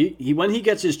 He when he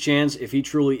gets his chance, if he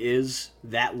truly is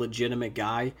that legitimate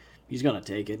guy, he's going to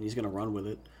take it and he's going to run with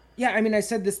it. Yeah, I mean, I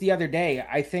said this the other day.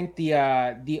 I think the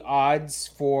odds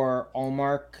for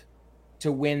Ullmark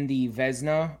to win the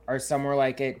Vezina are somewhere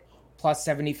like at plus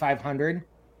 7,500,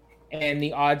 and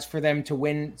the odds for them to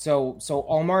win so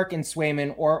Ullmark and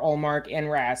Swayman or Ullmark and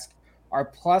Rask are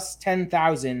plus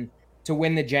 10,000 to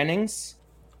win the Jennings,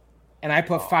 and I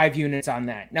put 5 units on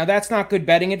that. Now that's not good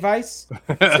betting advice,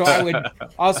 so I would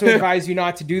also advise you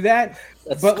not to do that.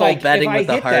 That's but called betting if I with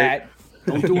the hit heart. that.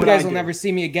 You guys will never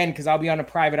see me again because I'll be on a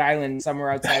private island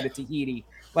somewhere outside of Tahiti.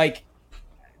 I'm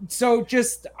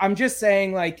just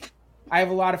saying, I have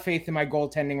a lot of faith in my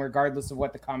goaltending, regardless of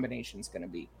what the combination is going to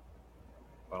be.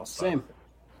 Well, same.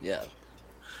 Yeah,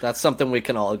 that's something we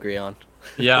can all agree on.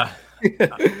 Yeah,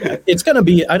 it's going to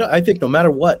be. I think no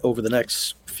matter what, over the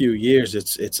next few years,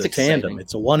 it's a tandem.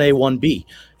 It's a 1A 1B.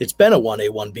 It's been a 1A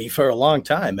 1B for a long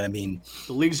time. I mean,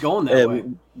 the league's going that way.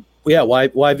 Yeah,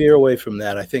 why veer away from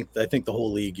that? I think the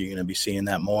whole league, you're going to be seeing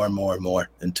that more and more and more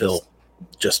until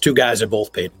just two guys are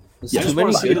both paid. I just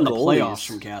want to see it in the playoffs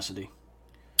from Cassidy.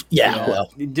 Yeah, well,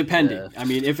 depending. Yeah. I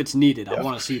mean, if it's needed, I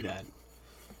want to see that.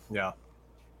 Yeah.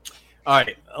 All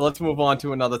right, let's move on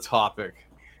to another topic.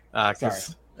 Sorry,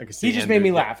 he just made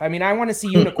me laugh. I mean, I want to see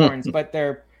unicorns, but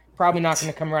they're probably not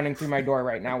going to come running through my door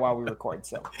right now while we record.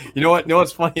 So, you know what?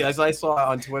 What's funny? As I saw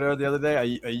on Twitter the other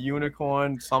day, a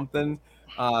unicorn something.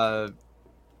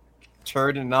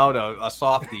 Turning out a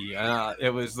softie.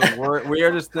 It was the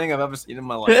weirdest thing I've ever seen in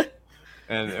my life,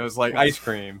 and it was like ice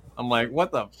cream. I'm like,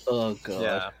 what the? Oh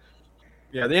god.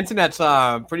 Yeah. The internet's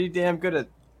pretty damn good at,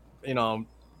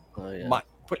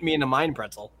 putting me in a mind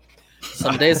pretzel.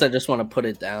 Some days I just want to put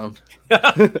it down.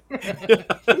 I've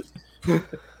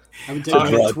been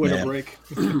taking a Twitter break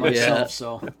myself,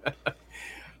 so.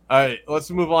 All right,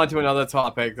 let's move on to another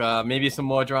topic. Maybe some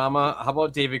more drama. How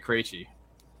about David Krejci?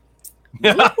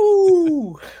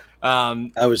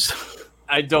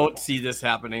 I don't see this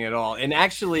happening at all. And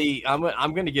actually, I'm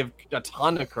going to give a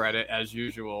ton of credit, as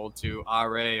usual, to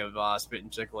RA of Spit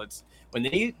and Chicklets. When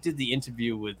they did the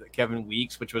interview with Kevin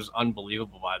Weeks, which was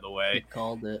unbelievable, by the way. He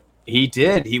called it. He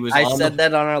did. I said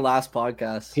that on our last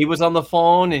podcast. He was on the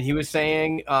phone, and he was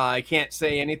saying, I can't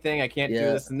say anything. I can't do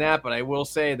this and that, but I will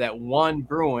say that one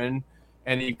Bruin,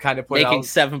 and he kind of put making out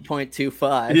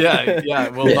 7.25. Yeah,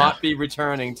 will not be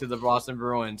returning to the Boston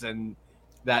Bruins, and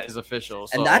that is official.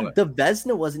 So, and that the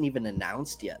Vezina wasn't even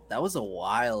announced yet. That was a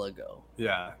while ago.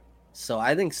 Yeah. So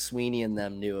I think Sweeney and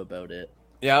them knew about it.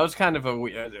 Yeah, it was kind of a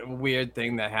weird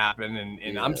thing that happened,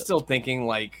 and I'm still thinking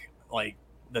like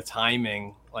the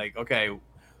timing. Like, okay,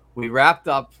 we wrapped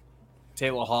up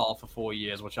Taylor Hall for 4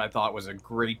 years, which I thought was a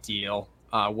great deal.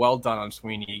 Well done on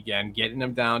Sweeney again, getting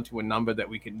him down to a number that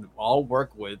we can all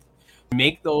work with.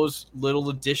 Make those little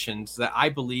additions that I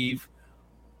believe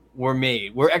were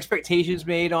made. Were expectations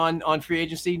made on free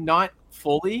agency? Not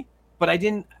fully, but I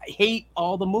didn't hate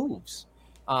all the moves.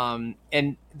 And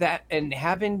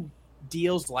having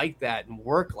deals like that and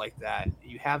work like that,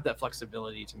 you have that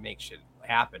flexibility to make shit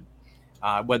happen.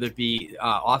 Whether it be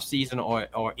off season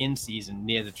or in season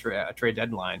near the trade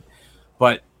deadline.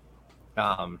 But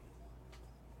I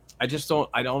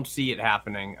don't see it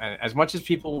happening. As much as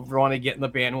people want to get in the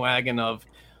bandwagon of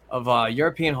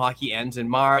European hockey ends in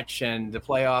March and the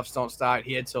playoffs don't start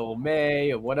here till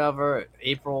May or whatever,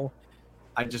 April,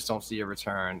 I just don't see a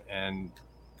return. And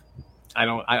I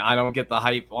don't get the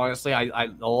hype. Honestly, I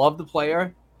love the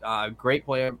player, great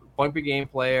player, point per game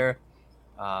player,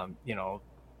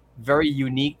 very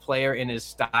unique player in his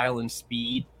style and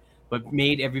speed, but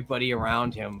made everybody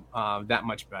around him that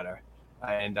much better.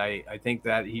 And I think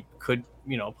that he could,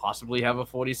 possibly have a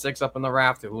 46 up in the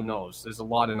rafter. Who knows? There's a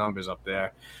lot of numbers up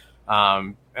there.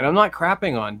 And I'm not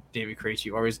crapping on David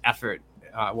Krejci or his effort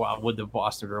with the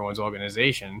Boston Bruins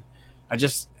organization. I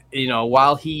just,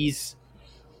 while he's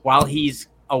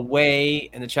away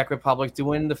in the Czech Republic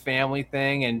doing the family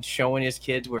thing and showing his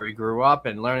kids where he grew up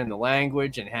and learning the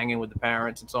language and hanging with the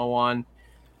parents and so on,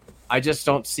 I just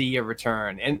don't see a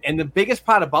return. And the biggest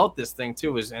part about this thing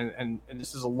too is, and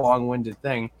this is a long-winded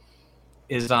thing,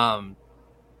 is he'll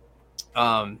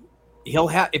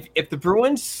have, if the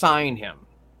Bruins sign him,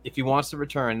 if he wants to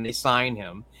return, they sign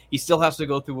him, he still has to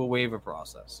go through a waiver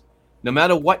process. No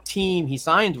matter what team he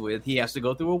signs with, he has to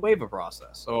go through a waiver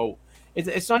process. So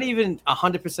it's not even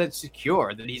 100%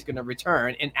 secure that he's going to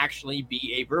return and actually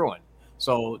be a Bruin.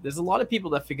 So there's a lot of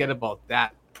people that forget about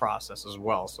that process as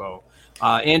well. So,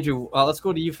 Andrew, let's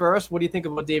go to you first. What do you think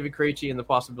about David Krejci and the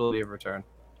possibility of return?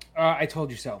 I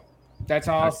told you so. That's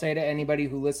all I'll say to anybody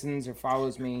who listens or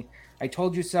follows me. I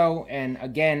told you so. And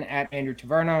again, at Andrew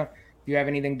Taverna, if you have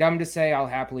anything dumb to say, I'll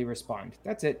happily respond.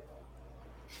 That's it.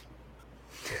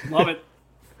 Love it.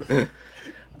 Me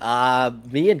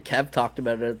and Kev talked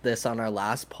about this on our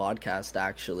last podcast,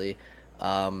 actually.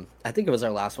 I think it was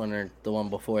our last one or the one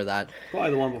before that.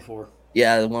 Probably the one before.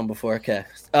 Yeah, the one before. Okay.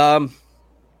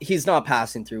 He's not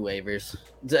passing through waivers.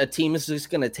 The team is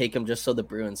just going to take him just so the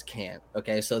Bruins can't.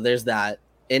 Okay, so there's that.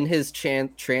 In his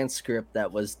transcript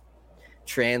that was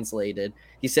translated,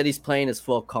 he said he's playing his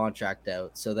full contract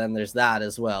out. So then there's that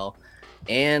as well.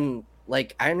 And, I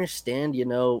understand,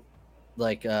 a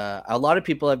lot of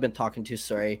people I've been talking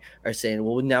to, are saying,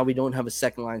 well, now we don't have a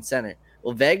second-line center.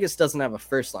 Well, Vegas doesn't have a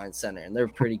first-line center, and they're a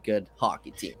pretty good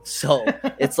hockey team. So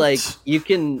it's you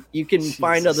can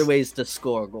find other ways to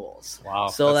score goals. Wow.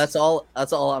 So that's all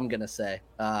I'm gonna say.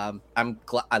 I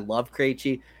love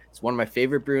Krejci. It's one of my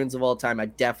favorite Bruins of all time. I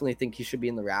definitely think he should be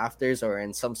in the rafters or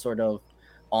in some sort of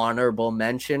honorable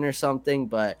mention or something.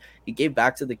 But he gave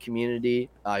back to the community.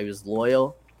 He was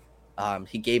loyal.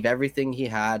 He gave everything he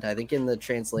had. I think in the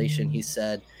translation he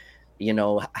said,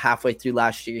 halfway through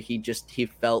last year, he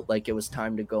felt like it was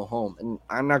time to go home. And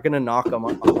I'm not going to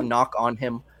knock on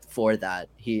him for that.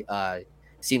 He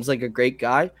seems like a great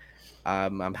guy.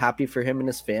 I'm happy for him and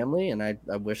his family, and I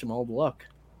wish him all the luck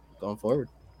going forward.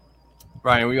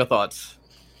 Ryan, what are your thoughts?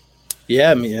 Yeah,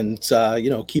 I mean, it's,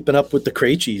 keeping up with the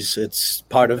Krejcis. It's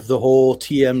part of the whole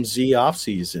TMZ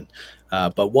offseason.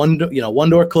 But one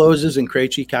door closes and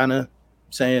Krejci kind of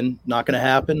saying not going to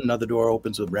happen. Another door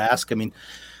opens with Rask. I mean,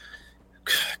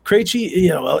 Krejci,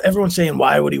 everyone's saying,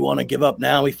 why would he want to give up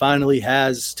now? He finally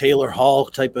has Taylor Hall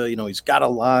type of, he's got a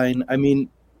line. I mean,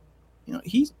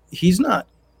 he's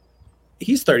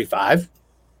 35.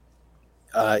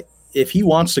 If he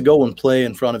wants to go and play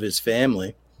in front of his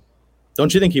family,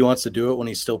 don't you think he wants to do it when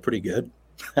he's still pretty good?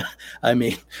 I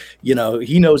mean,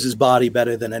 he knows his body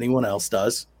better than anyone else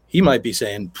does. He might be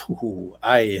saying,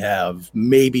 I have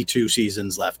maybe 2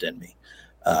 seasons left in me.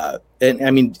 And I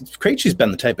mean, Krejci's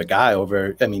been the type of guy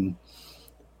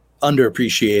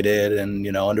underappreciated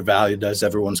and, undervalued, as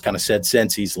everyone's kind of said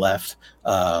since he's left.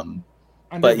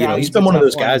 But, he's been one of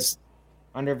those guys.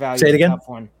 Undervalued. Say it again. Tough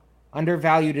one.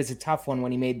 Undervalued is a tough one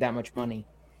when he made that much money.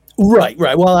 Right.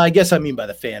 Well, I guess I mean by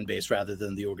the fan base rather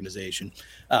than the organization.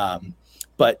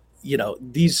 But,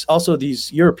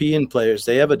 these European players,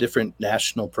 they have a different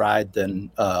national pride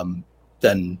than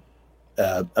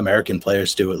American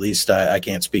players do. At least I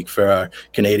can't speak for our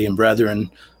Canadian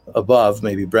brethren above.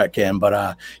 Maybe Brett can,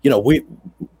 but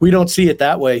we don't see it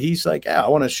that way. He's like, I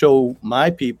want to show my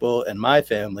people and my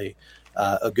family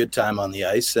a good time on the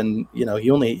ice, and he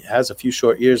only has a few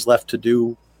short years left to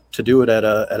do it at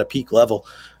a peak level.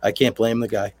 I can't blame the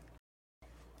guy.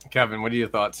 Kevin, what are your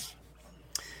thoughts?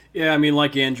 Yeah, I mean,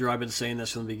 like Andrew, I've been saying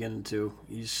this from the beginning too.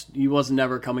 He was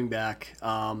never coming back.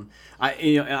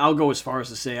 I'll go as far as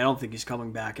to say I don't think he's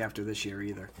coming back after this year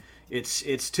either.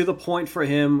 It's to the point for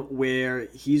him where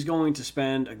he's going to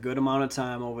spend a good amount of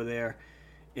time over there,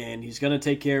 and he's going to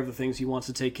take care of the things he wants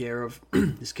to take care of.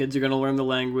 His kids are going to learn the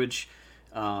language.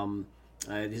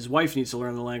 His wife needs to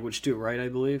learn the language too, right? I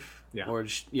believe.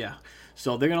 Yeah.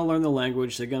 So they're going to learn the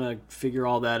language. They're going to figure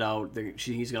all that out.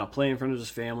 He's going to play in front of his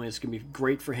family. It's going to be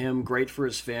great for him, great for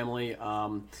his family.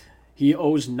 He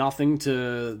owes nothing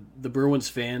to the Bruins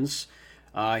fans.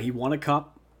 He won a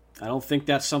cup. I don't think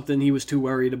that's something he was too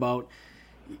worried about.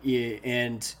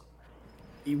 And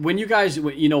when you guys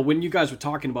were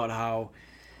talking about how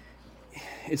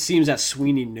it seems that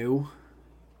Sweeney knew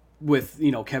with,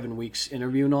 Kevin Weeks'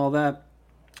 interview and all that,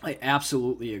 I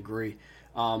absolutely agree.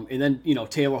 And then,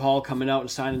 Taylor Hall coming out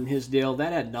and signing his deal,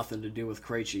 that had nothing to do with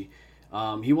Krejci.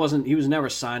 He was never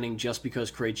signing just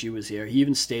because Krejci was here. He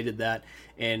even stated that.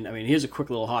 And I mean, here's a quick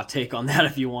little hot take on that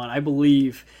if you want. I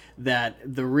believe that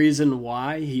the reason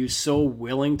why he was so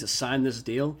willing to sign this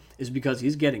deal is because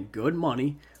he's getting good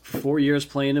money for 4 years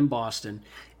playing in Boston.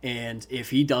 And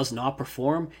if he does not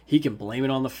perform, he can blame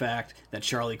it on the fact that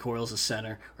Charlie Coyle's a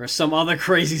center or some other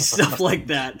crazy stuff like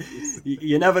that.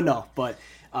 You never know. But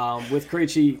with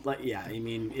Krejci, I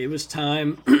mean, it was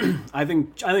time. I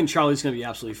think Charlie's going to be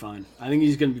absolutely fine. I think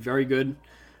he's going to be very good.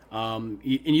 And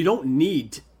you don't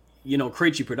need,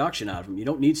 Krejci production out of him. You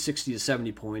don't need 60 to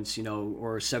 70 points,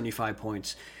 or 75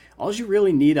 points. All you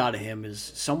really need out of him is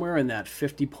somewhere in that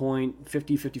 50,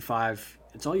 55.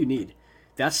 It's all you need.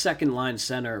 That second line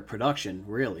center production,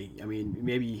 really. I mean,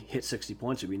 maybe hit 60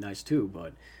 points would be nice too,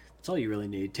 but that's all you really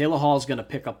need. Taylor Hall's going to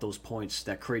pick up those points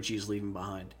that Krejci is leaving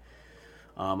behind.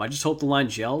 I just hope the line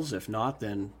gels. If not,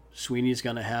 then Sweeney's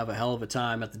going to have a hell of a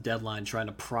time at the deadline trying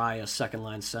to pry a second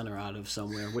line center out of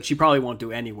somewhere, which he probably won't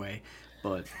do anyway,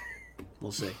 but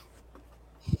we'll see.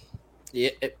 Yeah,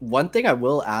 one thing I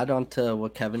will add on to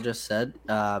what Kevin just said,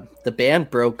 the band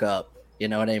broke up. You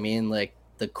know what I mean? Like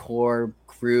the core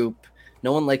group.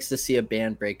 No one likes to see a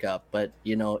band break up, but,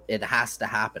 it has to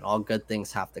happen. All good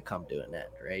things have to come to an end,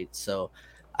 right? So,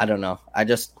 I don't know. I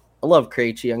love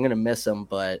Krejci. I'm going to miss him,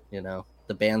 but,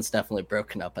 the band's definitely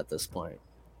broken up at this point.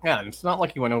 Yeah, it's not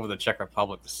like he went over the Czech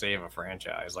Republic to save a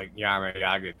franchise like Jaromir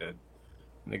Jagr did.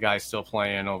 The guy's still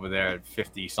playing over there at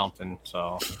 50-something,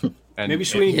 so... And maybe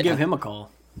Sweeney can give him a call.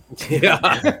 Yeah.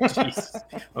 Jeez.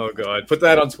 Oh, God. Put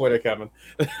that on Twitter, Kevin.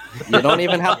 You don't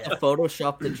even have to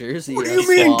Photoshop the jersey. What do you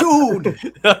mean, dude?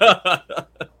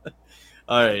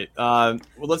 All right. Well,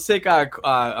 let's take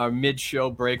our mid-show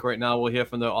break right now. We'll hear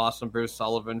from the awesome Bruce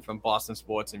Sullivan from Boston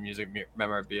Sports and Music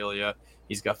Memorabilia.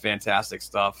 He's got fantastic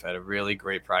stuff at really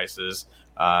great prices.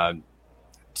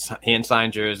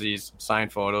 Hand-signed jerseys,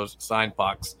 signed photos, signed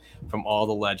pucks from all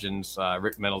the legends,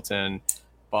 Rick Middleton,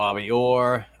 Bobby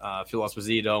Orr, Phil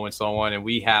Esposito, and so on. And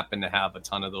we happen to have a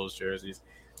ton of those jerseys.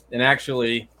 And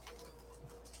actually,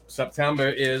 September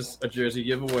is a jersey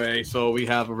giveaway. So we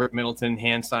have a Rick Middleton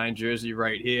hand-signed jersey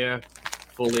right here,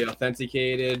 fully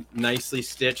authenticated, nicely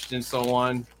stitched, and so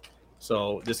on.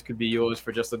 So this could be yours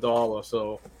for just $1.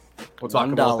 So we'll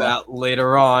talk about that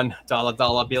later on.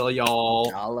 Dollar bill,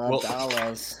 y'all.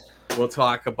 Dollars. We'll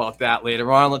talk about that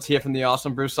later on. Let's hear from the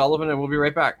awesome Bruce Sullivan, and we'll be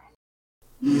right back.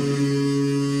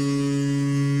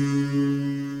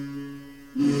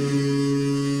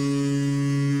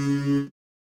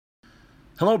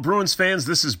 Hello, Bruins fans.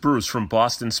 This is Bruce from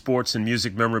Boston Sports and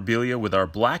Music Memorabilia with our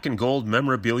Black and Gold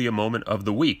Memorabilia Moment of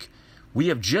the Week. We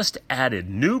have just added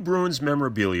new Bruins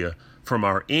memorabilia from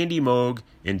our Andy Moog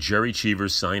and Jerry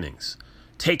Cheevers signings.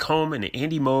 Take home an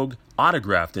Andy Moog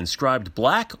autographed inscribed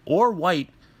black or white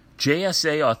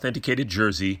JSA authenticated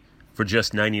jersey for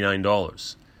just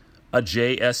 $99. A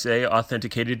JSA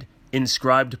authenticated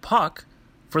inscribed puck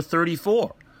for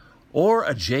 $34. Or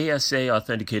a JSA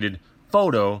authenticated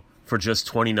photo for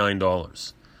just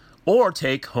 $29. Or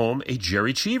take home a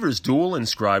Jerry Cheevers dual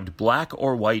inscribed black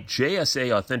or white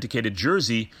JSA authenticated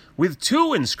jersey with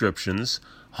two inscriptions,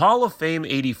 Hall of Fame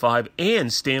 85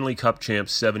 and Stanley Cup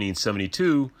Champs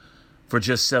 1772 for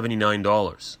just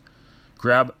 $79.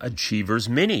 Grab a Cheevers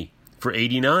Mini for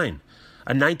 $89.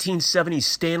 A 1970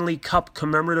 Stanley Cup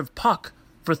commemorative puck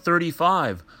for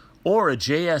 $35. Or a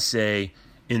JSA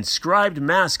inscribed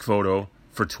mask photo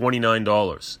for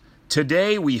 $29.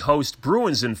 Today, we host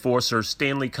Bruins enforcer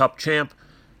Stanley Cup champ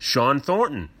Sean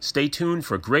Thornton. Stay tuned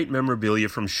for great memorabilia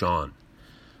from Sean.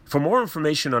 For more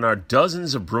information on our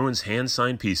dozens of Bruins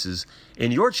hand-signed pieces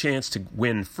and your chance to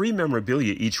win free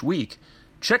memorabilia each week,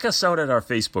 check us out at our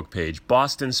Facebook page,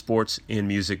 Boston Sports and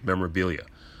Music Memorabilia,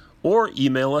 or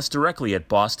email us directly at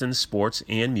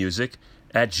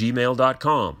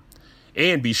bostonsportsandmusic@gmail.com.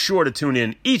 And be sure to tune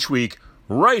in each week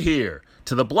right here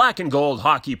to the Black and Gold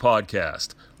Hockey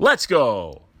Podcast. Let's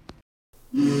go!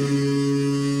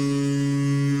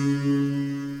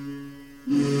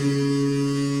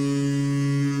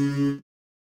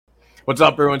 What's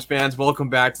up, Bruins fans? Welcome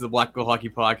back to the Black and Gold Hockey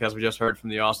Podcast. We just heard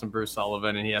from the awesome Bruce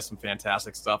Sullivan, and he has some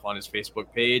fantastic stuff on his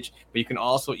Facebook page. But you can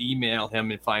also email him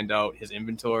and find out his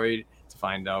inventory, to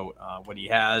find out what he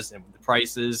has and the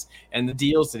prices and the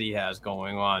deals that he has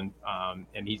going on.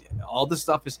 And all the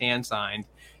stuff is hand-signed.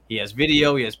 He has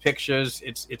video, he has pictures.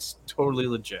 It's totally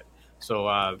legit.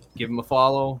 So give him a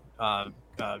follow,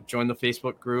 join the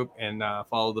Facebook group, and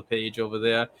follow the page over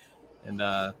there. And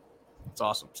it's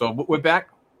awesome. So we're back.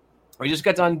 We just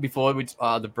got done before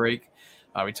the break.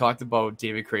 We talked about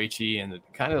David Krejci and the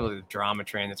kind of the drama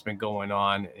train that's been going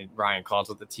on. And Ryan calls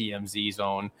it the TMZ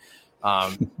zone.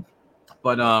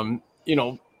 But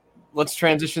let's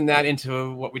transition that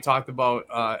into what we talked about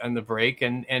in the break,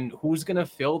 and who's going to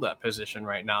fill that position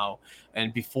right now.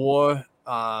 And before,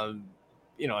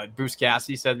 Bruce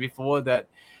Cassidy said before that,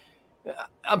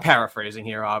 I'm paraphrasing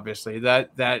here, obviously,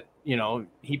 that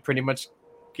he pretty much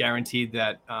guaranteed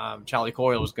that Charlie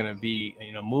Coyle was going to be,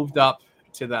 moved up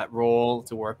to that role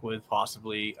to work with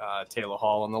possibly Taylor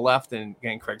Hall on the left and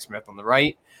Craig Smith on the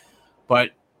right.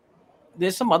 But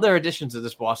there's some other additions that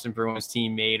this Boston Bruins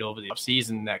team made over the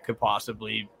offseason that could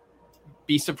possibly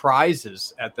be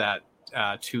surprises at that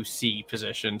 2C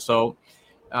position. So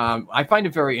I find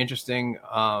it very interesting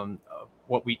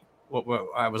what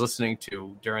I was listening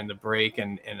to during the break,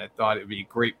 and I thought it would be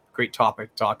a great topic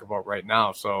to talk about right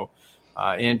now. So,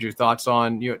 Andrew, thoughts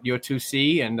on your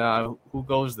 2C and who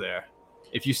goes there?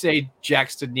 If you say Jack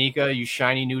Studnicka, you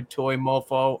shiny new toy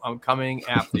mofo, I'm coming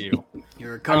after you.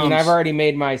 Here it comes. I mean, I've already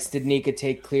made my Studnicka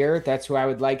take clear. That's who I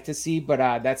would like to see, but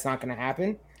that's not going to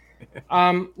happen.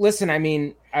 Listen, I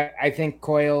mean, I think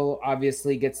Coyle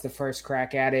obviously gets the first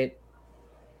crack at it.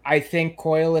 I think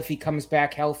Coyle, if he comes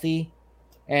back healthy,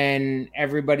 and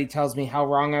everybody tells me how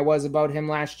wrong I was about him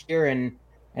last year, and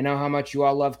I know how much you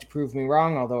all love to prove me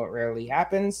wrong, although it rarely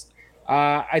happens.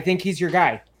 I think he's your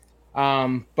guy.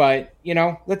 But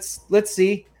let's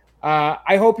see.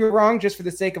 I hope you're wrong just for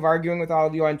the sake of arguing with all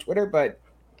of you on Twitter, but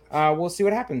we'll see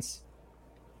what happens.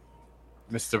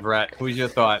 Mr. Brett, who's your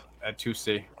thought at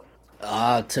 2C?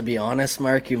 To be honest,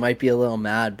 Mark, you might be a little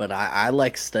mad, but I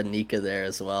like Studnicka there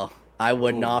as well. I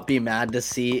would not be mad to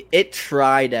see it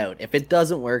tried out. If it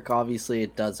doesn't work, obviously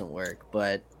it doesn't work.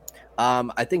 But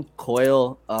I think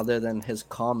Coyle, other than his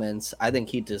comments, I think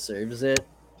he deserves it.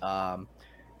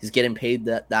 He's getting paid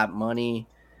that money.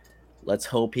 Let's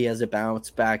hope he has a bounce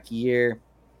back year.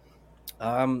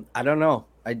 I don't know.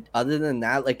 Other than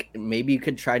that, like maybe you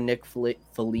could try Nick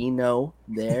Foligno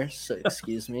there. So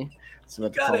excuse me. So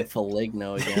about to call him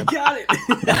Foligno again. Got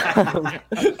it.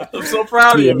 I'm so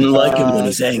proud of you. You like him when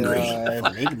he's angry.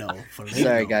 Foligno.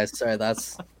 Sorry, guys. Sorry,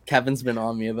 Kevin's been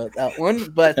on me about that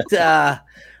one. But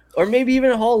or maybe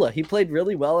even Holla. He played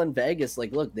really well in Vegas.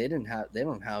 Like, look, they don't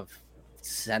have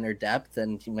center depth,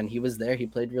 and when he was there, he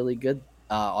played really good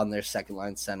on their second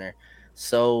line center.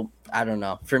 So I don't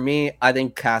know. For me, I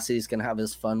think Cassidy's gonna have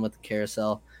his fun with the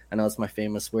carousel. I know it's my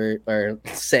famous word or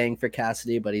saying for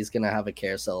Cassidy, but he's gonna have a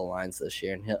carousel of lines this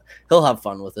year, and he'll have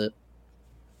fun with it.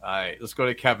 All right, let's go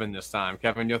to Kevin this time.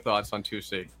 Kevin, your thoughts on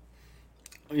 2C?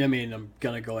 I mean, I'm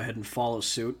gonna go ahead and follow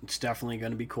suit. It's definitely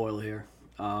gonna be Coyle here,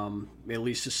 at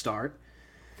least to start.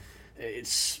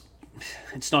 It's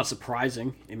not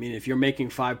surprising. I mean, if you're making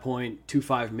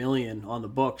 $5.25 million on the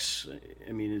books,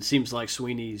 I mean, it seems like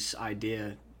Sweeney's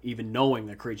idea, even knowing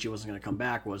that Krejci wasn't going to come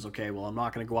back, was, okay, well, I'm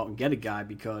not going to go out and get a guy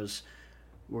because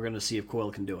we're going to see if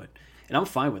Coyle can do it. And I'm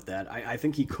fine with that. I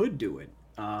think he could do it.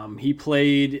 He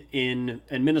played in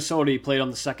Minnesota. He played on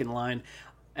the second line.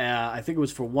 I think it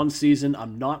was for one season.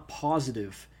 I'm not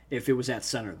positive if it was at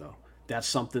center, though. That's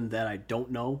something that I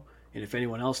don't know. And if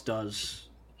anyone else does...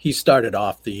 He started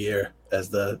off the year as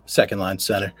the second line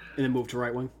center. And then moved to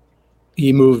right wing?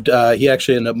 He moved. He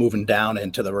actually ended up moving down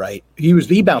into the right.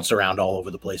 He bounced around all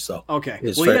over the place, though. Okay.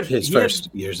 His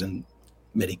first years in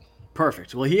Midi.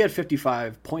 Perfect. Well, he had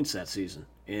 55 points that season.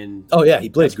 Oh, yeah. He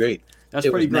played great. That's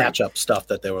pretty great. Matchup stuff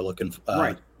that they were looking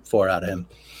for out of him.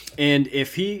 And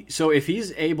if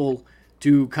he's able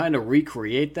to kind of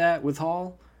recreate that with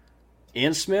Hall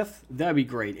and Smith, that'd be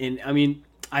great. And, I mean,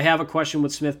 I have a question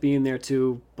with Smith being there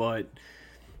too, but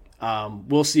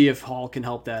we'll see if Hall can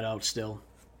help that out still.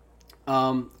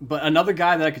 But another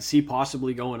guy that I could see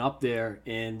possibly going up there,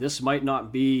 and this might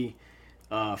not be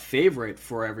a favorite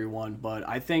for everyone, but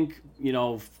I think,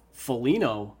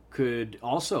 Foligno could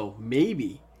also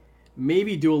maybe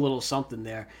do a little something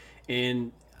there.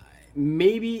 And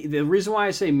maybe the reason why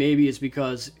I say maybe is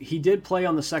because he did play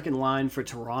on the second line for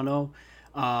Toronto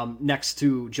next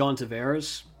to John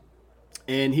Tavares.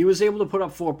 And he was able to put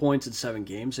up 4 points in 7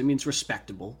 games. I mean, it's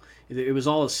respectable. It was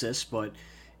all assists, but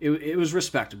it was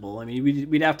respectable. I mean,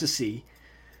 we'd have to see.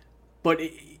 But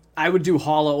I would do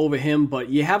Holla over him, but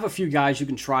you have a few guys you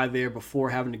can try there before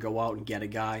having to go out and get a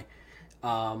guy.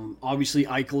 Obviously,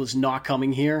 Eichel is not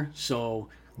coming here, so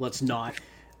let's not.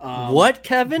 What,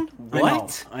 Kevin?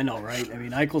 What? I know, right? I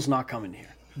mean, Eichel's not coming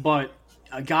here. But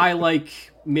a guy like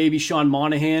maybe Sean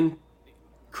Monahan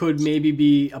could maybe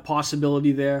be a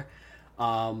possibility there.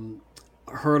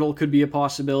 Hurdle could be a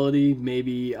possibility.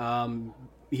 Maybe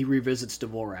he revisits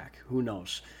Dvorak. Who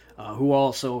knows? Who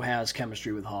also has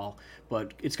chemistry with Hall.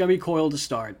 But it's going to be Coyle to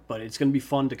start, but it's going to be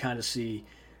fun to kind of see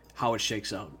how it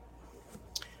shakes out.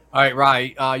 All right,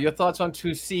 Rye, your thoughts on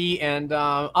 2C and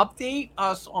update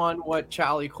us on what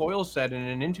Charlie Coyle said in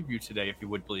an interview today, if you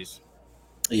would, please.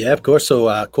 Yeah, of course.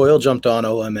 So Coyle jumped on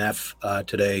OMF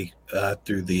today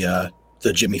through the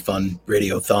Jimmy Fun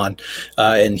Radiothon,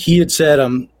 and he had said,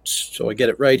 so I get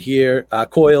it right here,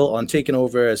 Coyle on taking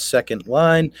over as second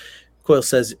line. Coyle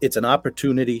says, it's an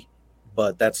opportunity,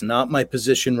 but that's not my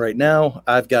position right now.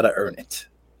 I've got to earn it.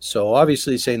 So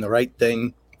obviously saying the right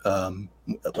thing.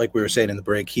 Like we were saying in the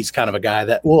break, he's kind of a guy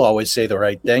that will always say the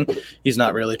right thing. He's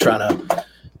not really trying to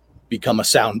become a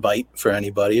soundbite for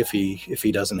anybody if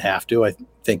he doesn't have to. I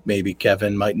think maybe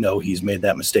Kevin might know he's made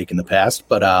that mistake in the past,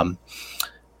 but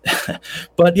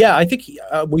but yeah, I think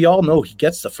we all know he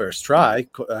gets the first try.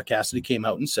 Cassidy came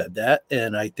out and said that,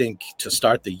 and I think to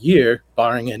start the year,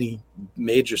 barring any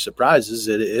major surprises,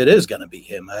 it is going to be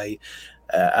him.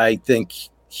 I think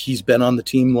he's been on the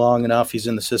team long enough. He's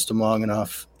in the system long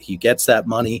enough. He gets that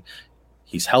money.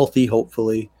 He's healthy,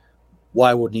 hopefully.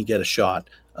 Why wouldn't he get a shot?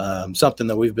 Something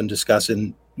that we've been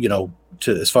discussing,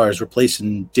 as far as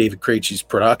replacing David Krejci's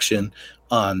production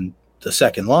on the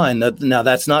second line. Now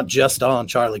that's not just on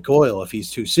Charlie Coyle if he's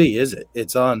 2C, is it?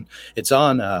 It's on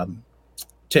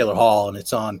Taylor Hall and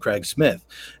it's on Craig Smith.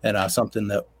 And something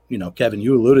that, Kevin,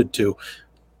 you alluded to,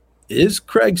 is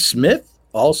Craig Smith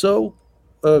also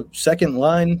a second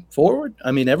line forward?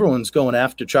 I mean, everyone's going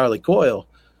after Charlie Coyle,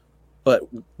 but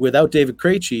without David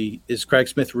Krejci, is Craig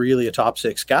Smith really a top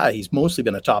 6 guy? He's mostly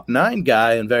been a top 9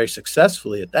 guy and very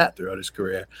successfully at that throughout his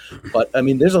career. But I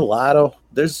mean, there's a lot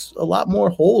more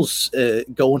holes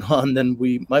going on than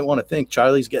we might want to think.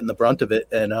 Charlie's getting the brunt of it,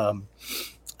 and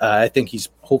I think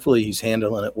hopefully he's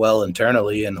handling it well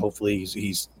internally, and hopefully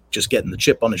he's just getting the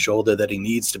chip on his shoulder that he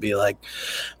needs to be like,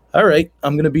 all right,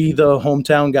 I'm going to be the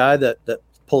hometown guy that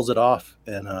pulls it off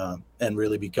and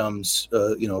really becomes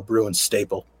a Bruins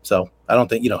staple. So I don't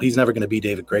think he's never going to be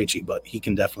David Krejci, but he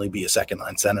can definitely be a second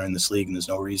line center in this league, and there's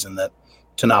no reason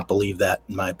to not believe that,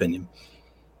 in my opinion.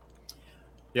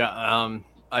 Yeah,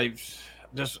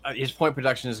 his point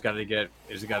production has got to get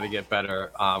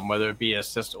better, whether it be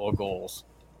assists or goals.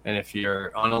 And if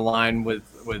you're on a line with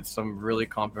some really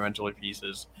complementary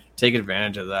pieces, take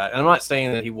advantage of that. And I'm not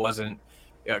saying that he wasn't.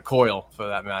 Coyle, for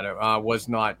that matter, was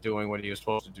not doing what he was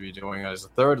supposed to be doing as a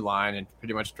third line and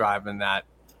pretty much driving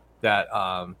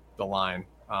the line.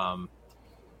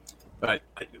 But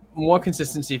more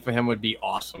consistency for him would be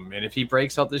awesome. And if he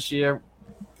breaks out this year,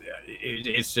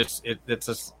 it's just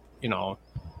that's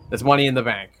money in the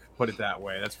bank. Put it that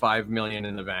way. That's $5 million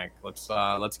in the bank. Let's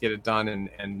get it done,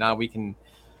 and now we can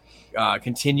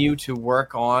continue to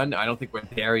work on. I don't think we're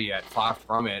there yet. Far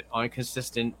from it. On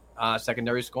consistent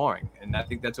secondary scoring, and I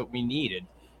think that's what we needed,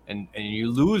 and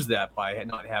you lose that by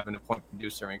not having a point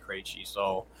producer in Krejci.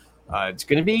 So it's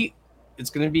going to be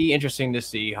interesting to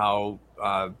see how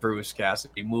Bruce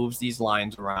Cassidy moves these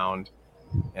lines around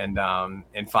and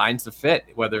finds the fit,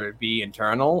 whether it be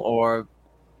internal or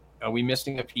are we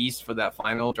missing a piece for that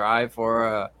final drive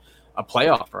for a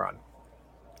playoff run.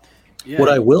 Yeah. What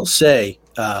I will say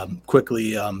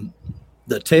quickly,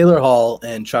 the Taylor Hall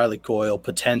and Charlie Coyle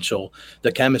potential,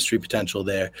 the chemistry potential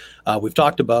there. We've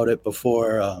talked about it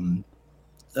before. A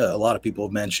lot of people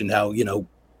have mentioned how,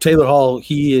 Taylor Hall,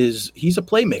 he's a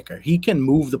playmaker. He can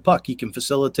move the puck. He can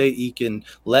facilitate. He can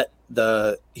let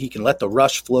the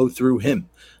rush flow through him.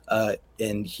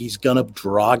 And he's going to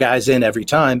draw guys in every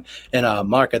time. And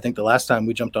Mark, I think the last time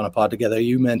we jumped on a pod together,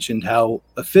 you mentioned how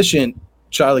efficient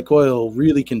Charlie Coyle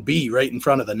really can be right in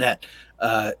front of the net.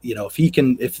 If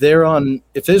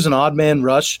there's an odd man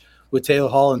rush with Taylor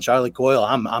Hall and Charlie Coyle,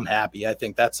 I'm happy. I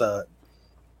think that's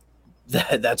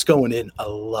going in a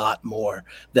lot more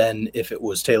than if it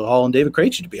was Taylor Hall and David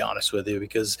Krejci, to be honest with you,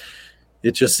 because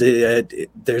there's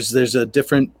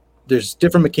different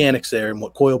mechanics there and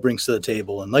what Coyle brings to the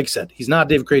table. And like I said, he's not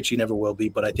David Krejci, never will be,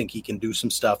 but I think he can do some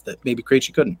stuff that maybe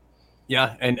Krejci couldn't.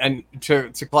 Yeah, and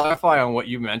to clarify on what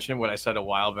you mentioned, what I said a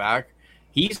while back,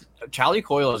 Charlie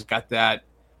Coyle has got that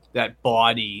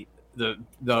body,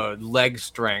 the leg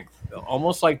strength,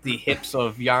 almost like the hips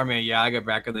of Jaromir Jagr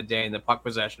back in the day in the puck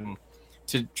possession,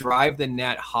 to drive the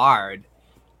net hard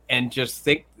and just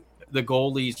think the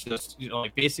goalie's just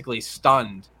basically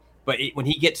stunned. But when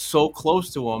he gets so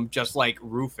close to him, just like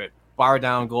roof it, bar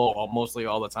down goal mostly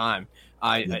all the time.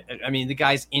 I mean, the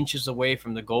guy's inches away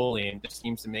from the goalie and just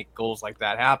seems to make goals like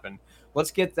that happen.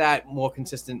 Let's get that more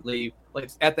consistently,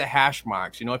 like at the hash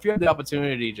marks. If you have the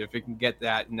opportunity if you can get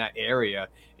that in that area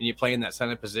and you play in that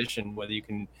center position, whether you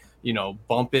can,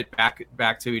 bump it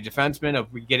back to your defenseman, or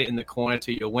if we get it in the corner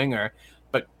to your winger.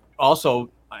 But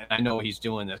also, I know he's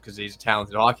doing this because he's a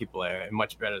talented hockey player and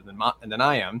much better than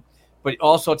I am. but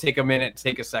also take a minute,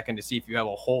 take a second to see if you have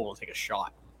a hole, take a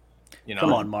shot. You know?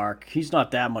 Come on, Mark. He's not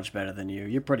that much better than you.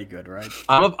 You're pretty good, right?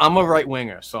 I'm a right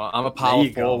winger, so I'm a power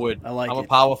forward. I like I'm it. a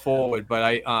power forward,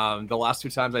 but the last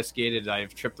 2 times I skated,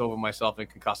 I've tripped over myself and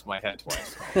concussed my head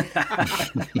twice. So.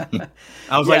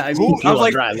 I was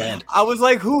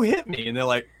like, who hit me? And they're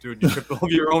like, dude, you tripped over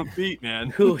your own feet,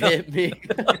 man. Who hit me?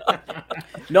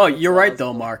 No, you're right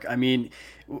though, Mark. I mean,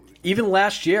 even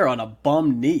last year on a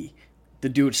bum knee, the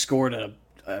dude scored a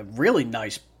really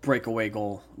nice breakaway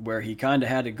goal where he kind of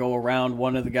had to go around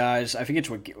one of the guys. I forget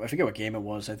what game it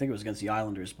was. I think it was against the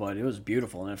Islanders, but it was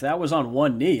beautiful. And if that was on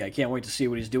one knee, I can't wait to see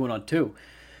what he's doing on 2.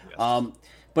 Yes.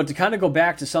 But to kind of go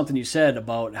back to something you said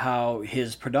about how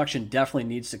his production definitely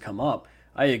needs to come up,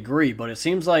 I agree. But it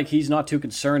seems like he's not too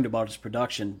concerned about his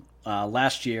production.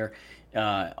 Last year, he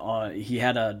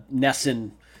had a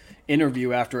NESN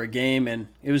interview after a game, and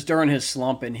it was during his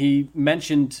slump, and he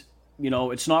mentioned,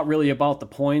 it's not really about the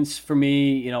points for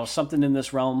me, something in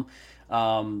this realm.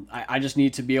 I just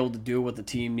need to be able to do what the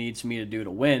team needs me to do to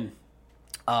win.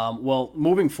 Well,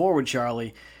 moving forward,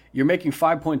 Charlie, you're making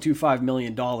 $5.25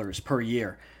 million per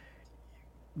year.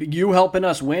 You helping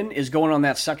us win is going on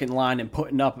that second line and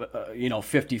putting up,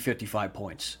 50, 55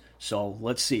 points. So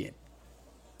let's see it.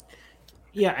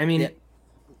 Yeah, I mean,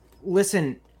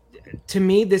 listen, to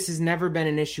me, this has never been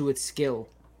an issue with skill.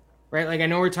 Right? Like, I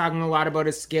know we're talking a lot about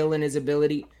his skill and his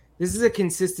ability. This is a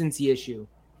consistency issue.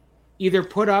 Either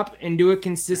put up and do it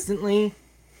consistently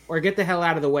or get the hell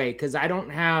out of the way, because I don't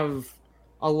have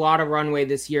a lot of runway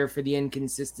this year for the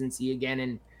inconsistency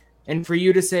again. And for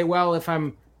you to say, well, if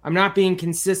I'm not being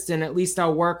consistent, at least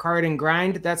I'll work hard and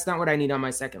grind. That's not what I need on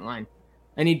my second line.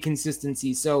 I need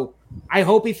consistency. So I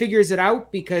hope he figures it out,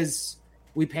 because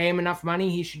we pay him enough money,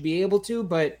 he should be able to,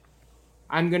 but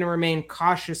I'm going to remain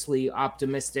cautiously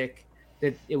optimistic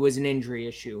that it was an injury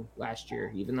issue last year,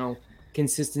 even though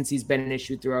consistency's been an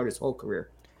issue throughout his whole career.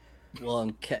 Well,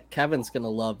 and Kevin's going to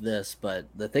love this, but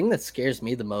the thing that scares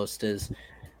me the most is,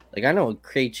 like, I know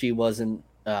Krejci wasn't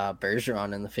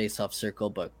Bergeron in the faceoff circle,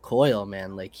 but Coyle,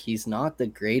 man, like, he's not the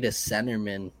greatest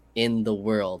centerman in the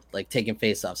world, like, taking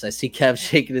faceoffs. I see Kev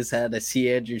shaking his head. I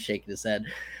see Andrew shaking his head.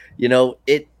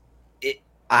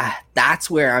 That's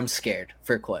where I'm scared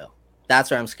for Coyle. That's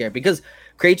where I'm scared, because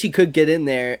Krejci could get in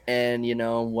there and,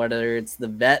 whether it's the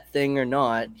vet thing or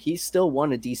not, he still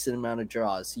won a decent amount of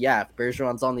draws. Yeah, if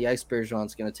Bergeron's on the ice,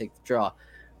 Bergeron's going to take the draw.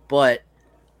 But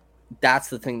that's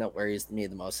the thing that worries me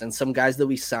the most. And some guys that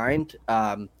we signed,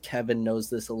 Kevin knows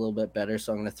this a little bit better,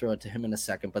 so I'm going to throw it to him in a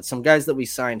second. But some guys that we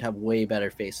signed have way better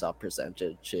face-off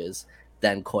percentages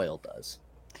than Coyle does.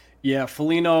 Yeah,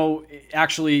 Foligno,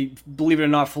 actually, believe it or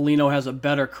not, Foligno has a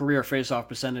better career face-off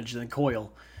percentage than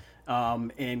Coyle.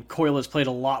 And Coyle has played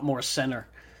a lot more center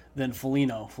than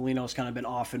Foligno. Foligno's kind of been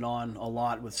off and on a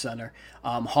lot with center.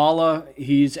 Haula,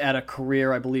 he's at a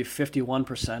career, I believe,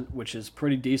 51%, which is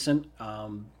pretty decent.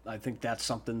 I think that's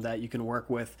something that you can work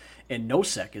with. And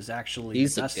Nosek is actually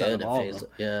the best out of all of them.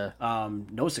 Yeah.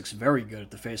 Nosek's very good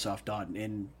at the face-off dot,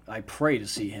 and I pray to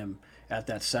see him at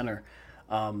that center.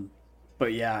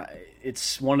 But yeah,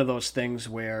 it's one of those things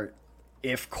where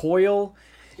if Coyle,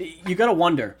 you got to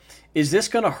wonder, is this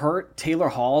going to hurt Taylor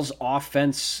Hall's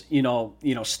offense,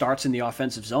 starts in the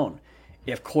offensive zone?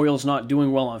 If Coyle's not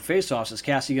doing well on faceoffs, is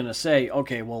Cassie going to say,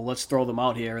 okay, well, let's throw them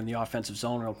out here in the offensive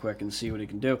zone real quick and see what he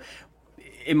can do?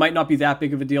 It might not be that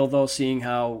big of a deal, though, seeing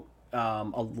how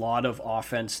a lot of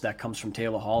offense that comes from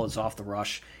Taylor Hall is off the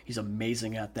rush. He's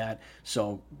amazing at that.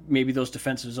 So maybe those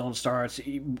defensive zone starts,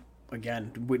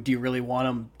 again, do you really want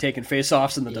him taking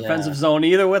face-offs in the defensive zone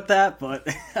either with that? But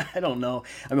I don't know.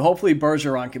 I mean, hopefully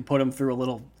Bergeron can put him through a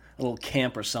little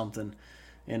camp or something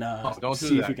and don't see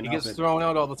do if that. he can. He gets thrown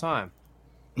out all the time.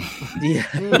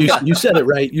 Yeah, you said it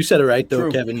right. You said it right though,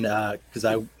 True. Kevin. Because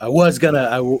I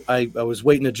was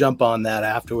waiting to jump on that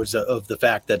afterwards of the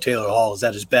fact that Taylor Hall is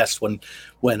at his best when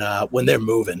they're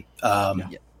moving.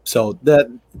 So that.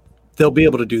 They'll be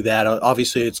able to do that.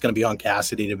 Obviously, it's going to be on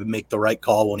Cassidy to make the right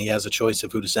call when he has a choice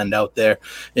of who to send out there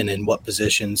and in what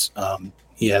positions.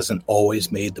 He hasn't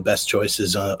always made the best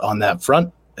choices on that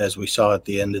front, as we saw at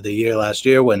the end of the year last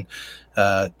year when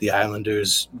the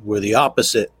Islanders were the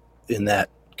opposite in that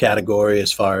category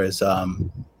as far as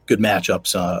good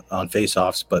matchups on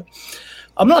faceoffs. But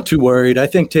I'm not too worried. I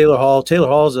think Taylor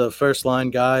Hall's a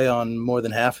first-line guy on more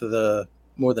than half of the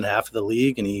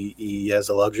league, and he has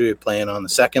the luxury of playing on the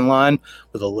second line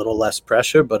with a little less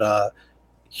pressure, but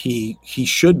he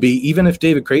should be, even if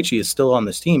David Krejci is still on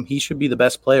this team, he should be the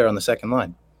best player on the second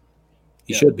line.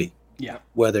 He should be. Yeah.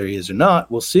 Whether he is or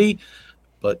not, we'll see.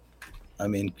 But I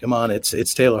mean, come on,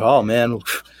 it's Taylor Hall, man.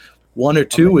 1 or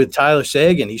 2 with Tyler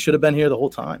Seguin. He should have been here the whole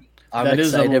time. I'm That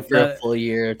is excited for a that- full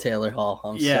year of Taylor Hall.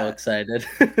 I'm so Yeah. excited.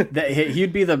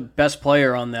 He'd be the best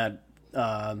player on that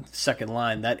second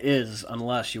line. That is,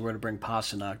 unless you were to bring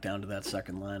Pasternak down to that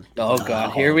second line. Oh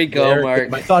God, here we go,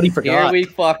 Mark. I thought he Here forgot. we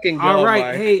fucking go. All right.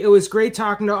 Mark. Hey, it was great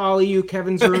talking to all of you.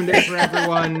 Kevin's ruined it for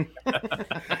everyone.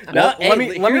 No, let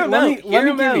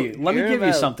me give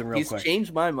you something real He's quick.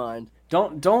 changed my mind.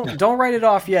 Don't write it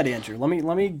off yet, Andrew.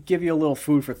 Let me give you a little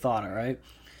food for thought. All right.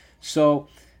 So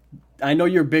I know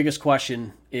your biggest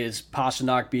question is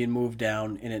Pasternak being moved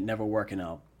down and it never working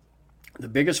out. The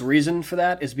biggest reason for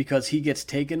that is because he gets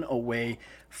taken away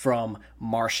from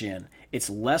Marchand. It's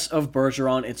less of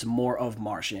Bergeron, it's more of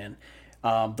Marchand.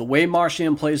 The way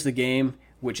Marchand plays the game,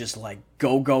 which is like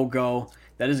go, go, go,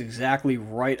 that is exactly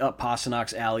right up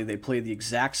Pasternak's alley. They play the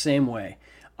exact same way.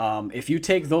 If you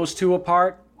take those two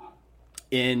apart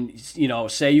and,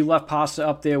 say you left Pasta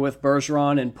up there with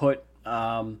Bergeron and put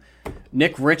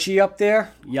Nick Ritchie up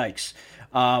there, yikes.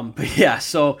 But yeah,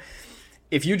 so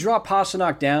if you drop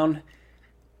Pasternak down,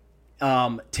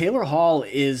 Taylor Hall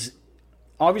is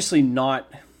obviously not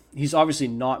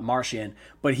Marchand,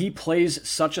 but he plays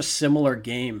such a similar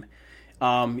game.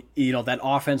 That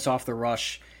offense off the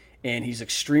rush, and he's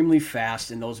extremely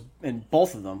fast, and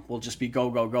both of them will just be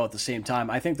go, go, go at the same time.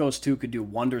 I think those two could do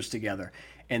wonders together.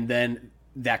 And then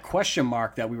that question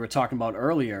mark that we were talking about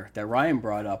earlier that Ryan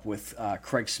brought up with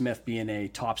Craig Smith being a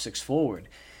top six forward.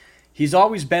 He's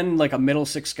always been like a middle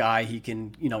six guy. He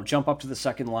can, jump up to the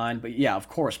second line. But yeah, of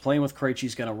course, playing with Krejci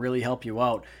is going to really help you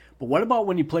out. But what about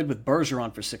when you played with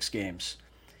Bergeron for 6 games?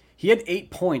 He had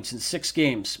 8 points in 6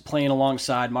 games playing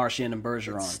alongside Marchand and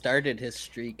Bergeron. It started his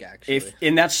streak, actually.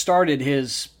 And that started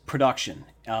his production.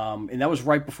 And that was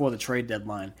right before the trade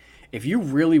deadline. If you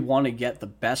really want to get the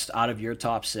best out of your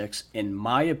top 6, in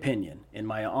my opinion, in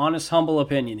my honest, humble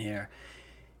opinion here,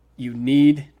 you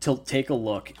need to take a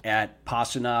look at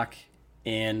Pasternak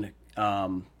and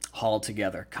Hall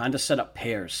together, kind of set up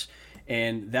pairs.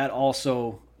 And that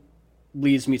also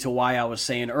leads me to why I was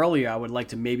saying earlier I would like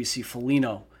to maybe see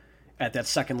Foligno at that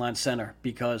second line center,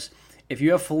 because if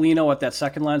you have Foligno at that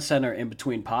second line center in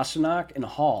between Pasternak and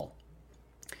Hall,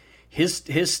 his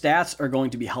stats are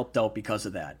going to be helped out because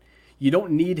of that. You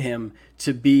don't need him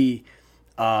to be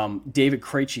David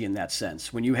Krejci in that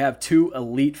sense. When you have 2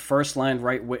 elite first line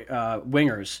right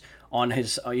wingers on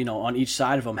his on each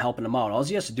side of him helping him out, all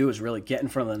he has to do is really get in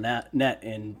front of the net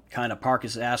and kind of park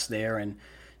his ass there and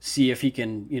see if he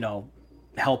can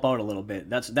help out a little bit.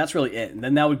 That's really it. And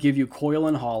then that would give you Coyle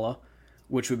and Haula,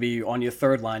 which would be on your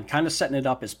third line, kind of setting it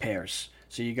up as pairs.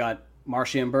 So you got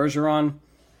Marchand Bergeron,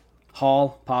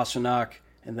 Hall, Pasternak,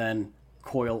 and then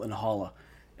Coyle and Haula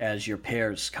as your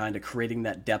pairs, kind of creating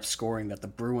that depth scoring that the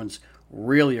Bruins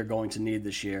really are going to need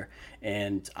this year.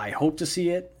 And I hope to see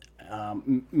it.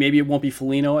 Maybe it won't be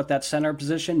Foligno at that center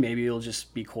position. Maybe it'll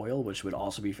just be Coyle, which would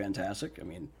also be fantastic. I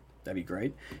mean, that'd be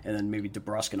great. And then maybe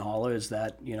DeBrusk and Haula is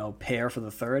that, pair for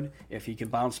the third if he can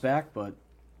bounce back. But,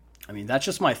 I mean, that's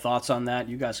just my thoughts on that.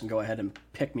 You guys can go ahead and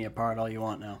pick me apart all you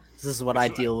want now. This is what I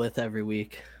deal with every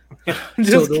week.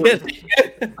 Just kidding.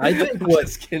 I think what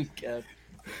Just kidding, Kev.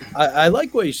 I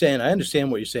like what you're saying. I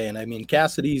understand what you're saying. I mean,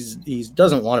 Cassidy he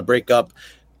doesn't want to break up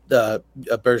the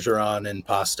Bergeron and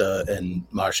Pasta and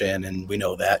Marchand, and we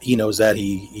know that. He knows that.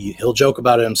 He'll joke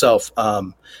about it himself.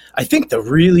 I think the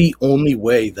really only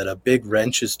way that a big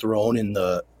wrench is thrown in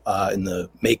the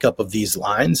makeup of these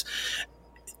lines,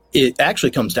 it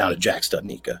actually comes down to Jack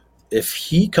Studnicka. If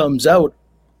he comes out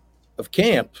of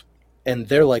camp and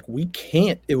they're like, we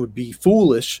can't, it would be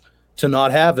foolish to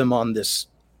not have him on this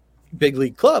big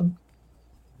league club,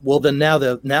 well, then now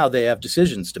they have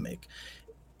decisions to make.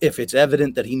 If it's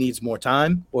evident that he needs more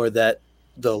time, or that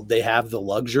they have the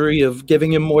luxury of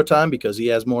giving him more time because he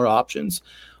has more options,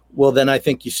 well, then I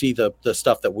think you see the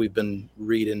stuff that we've been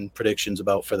reading predictions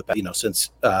about for the since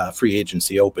free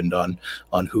agency opened on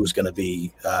who's going to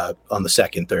be on the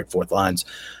second, third, fourth lines.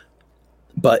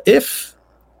 But if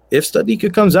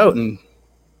Studnicka comes out and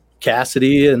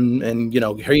Cassidy and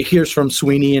he hears from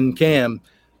Sweeney and Cam,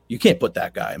 you can't put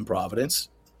that guy in Providence.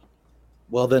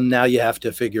 Well, then now you have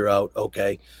to figure out,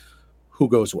 okay, who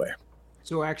goes where.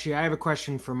 So actually, I have a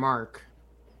question for Mark.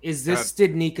 Is this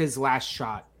Studnicka's last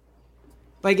shot?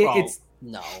 It's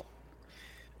no.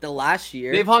 The last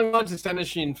year they've hung on to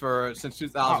Senyshyn since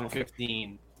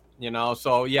 2015.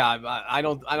 So yeah, I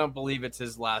don't believe it's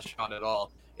his last shot at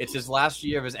all. It's his last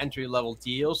year of his entry level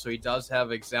deal, so he does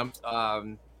have exempt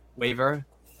waiver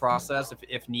process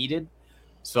if needed.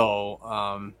 So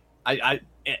I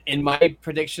in my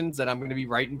predictions that I'm going to be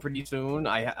writing pretty soon,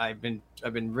 I've been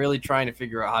really trying to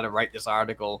figure out how to write this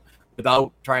article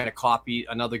without trying to copy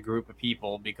another group of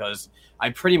people, because I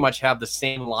pretty much have the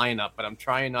same lineup, but I'm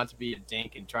trying not to be a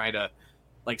dink and try to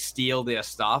like steal their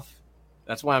stuff.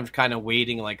 That's why I'm kind of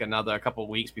waiting like another couple of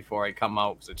weeks before I come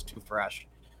out because it's too fresh.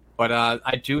 But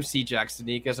I do see Jack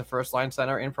Studnicka as a first line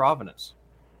center in Providence.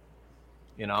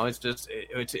 You know, it's just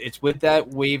it's with that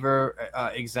waiver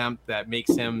exempt that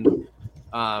makes him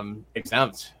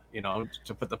exempt. You know,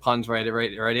 to put the puns right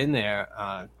in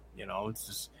there. You know, it's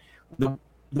just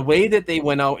the way that they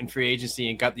went out in free agency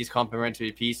and got these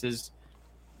complementary pieces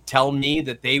tell me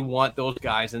that they want those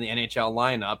guys in the NHL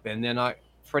lineup, and they're not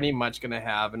pretty much going to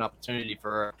have an opportunity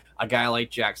for a guy like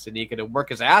Jack Studnicka to work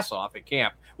his ass off at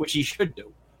camp, which he should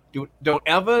do. Don't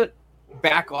ever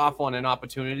back off on an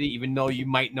opportunity, even though you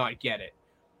might not get it.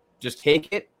 Just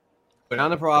take it, go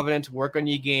down to Providence, work on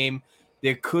your game.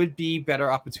 There could be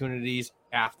better opportunities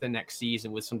after next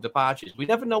season with some departures. We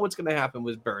never know what's going to happen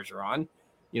with Bergeron.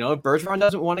 You know, if Bergeron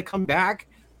doesn't want to come back,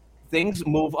 things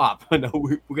move up. We're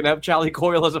going to have Charlie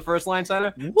Coyle as a first-line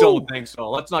center? Woo. Don't think so.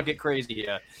 Let's not get crazy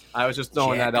here. I was just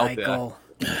throwing that out there.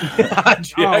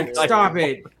 Stop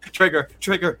it. Trigger.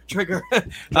 Trigger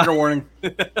warning.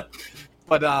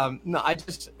 But no,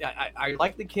 I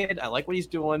like the kid. I like what he's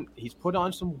doing. He's put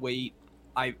on some weight.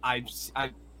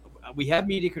 We have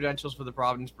media credentials for the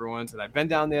Providence Bruins, and I've been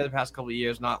down there the past couple of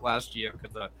years, not last year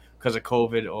because of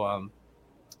COVID.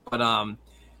 But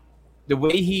the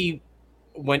way he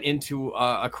went into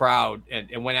a crowd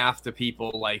and went after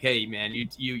people like, hey, man,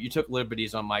 you took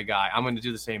liberties on my guy. I'm going to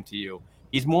do the same to you.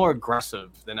 He's more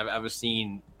aggressive than I've ever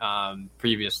seen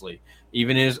previously.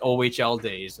 Even in his OHL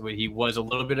days, when he was a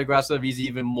little bit aggressive, he's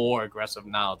even more aggressive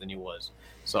now than he was.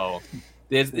 So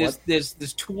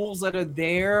there's tools that are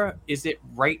there. Is it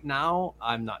right now?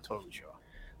 I'm not totally sure.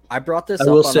 I brought this up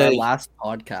on our last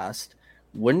podcast.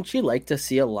 Wouldn't you like to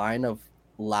see a line of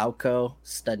Lauko,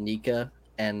 Studnicka,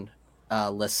 and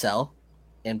Lassell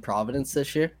in Providence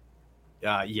this year?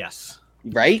 Yes.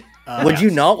 Right? Would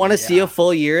you not want to see a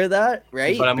full year of that?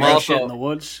 Right? But I'm also in the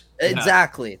woods.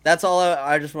 Exactly. That's all.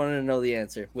 I just wanted to know the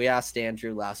answer. We asked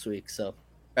Andrew last week, so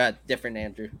different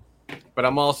Andrew. But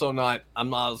I'm also not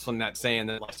saying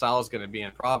that LaSalle is going to be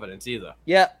in Providence either.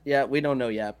 Yeah, we don't know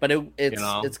yet, but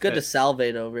it's good to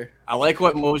salivate over. I like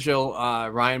what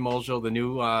Ryan Mogill, the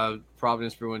new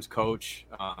Providence Bruins coach,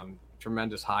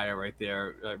 tremendous hire right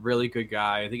there. A really good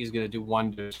guy. I think he's going to do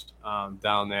wonders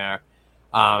down there.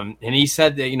 And he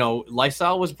said that, you know,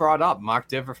 Lysell was brought up. Mark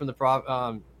Diver from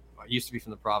the used to be from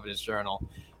the Providence Journal,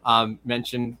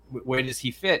 mentioned where does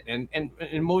he fit, and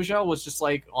Mogill was just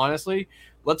like, honestly,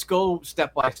 let's go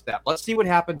step by step. Let's see what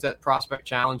happens at Prospect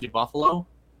Challenge in Buffalo,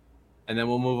 and then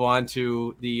we'll move on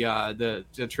to the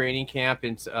training camp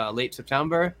in late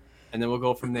September, and then we'll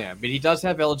go from there. But he does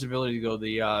have eligibility to go to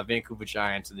the Vancouver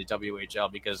Giants in the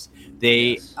WHL because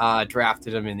they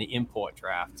drafted him in the import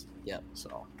draft. Yeah.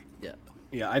 So.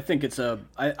 Yeah, I think it's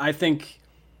I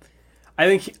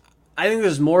think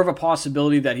there's more of a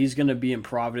possibility that he's going to be in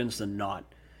Providence than not,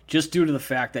 just due to the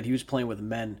fact that he was playing with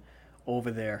men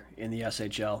over there in the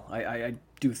SHL. I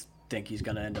do think he's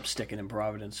going to end up sticking in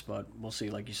Providence, but we'll see.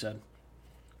 Like you said,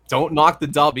 don't knock the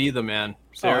dub either, man.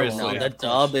 Seriously, no, the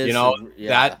dub is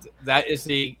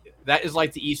that is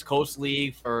like the East Coast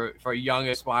League for young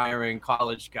aspiring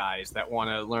college guys that want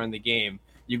to learn the game.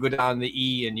 You go down the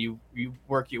E and you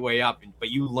work your way up, but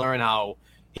you learn how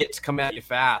hits come at you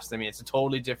fast. I mean, it's a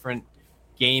totally different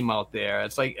game out there.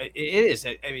 It's like it is.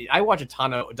 I mean, I watch a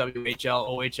ton of WHL,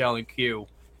 OHL, and Q,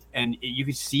 and you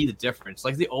can see the difference.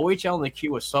 Like the OHL and the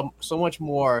Q are so much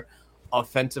more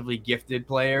offensively gifted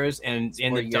players, and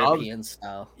in the dub, European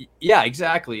style. Yeah,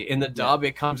 exactly. In the dub,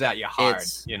 it comes at you hard.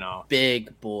 You know,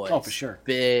 big boys. Oh, for sure,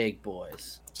 big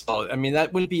boys. So I mean,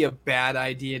 that would be a bad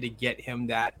idea to get him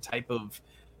that type of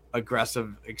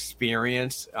aggressive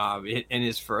experience in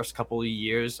his first couple of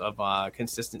years of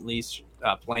consistently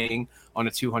playing on a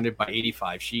 200 by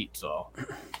 85 sheet. So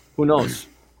who knows?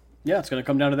 Yeah, it's going to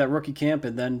come down to that rookie camp,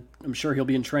 and then I'm sure he'll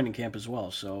be in training camp as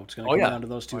well. So it's going to come down to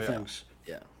those two things.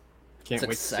 Yeah. Can't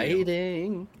wait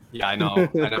exciting. Yeah, I know.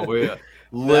 We're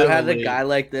We've had a guy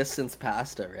like this since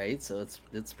Pasta, right? So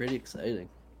it's pretty exciting.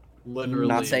 Literally.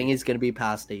 Not saying he's going to be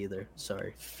Pasta either.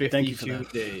 Sorry. 52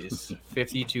 days.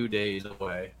 52 days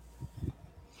away.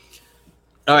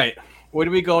 All right, where do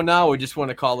we go now? We just want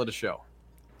to call it a show.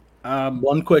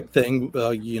 One quick thing,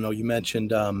 you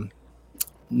mentioned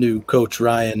new coach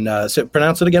Ryan.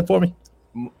 Pronounce it again for me.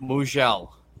 Mogill.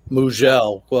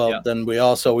 Well, then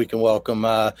we can welcome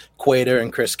Quater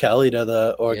and Chris Kelly to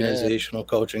the organizational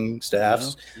coaching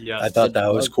staffs. Yes. I thought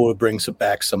that was cool to bring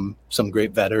back some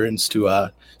great veterans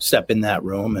to step in that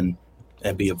room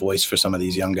and be a voice for some of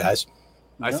these young guys.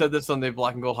 I said this on the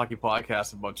Black and Gold Hockey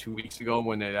podcast about 2 weeks ago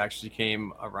when it actually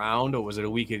came around, or was it a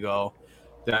week ago?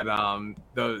 That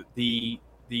the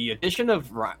addition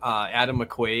of Adam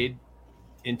McQuaid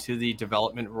into the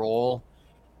development role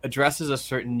addresses a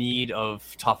certain need of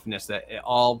toughness that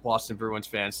all Boston Bruins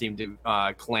fans seem to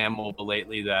clam over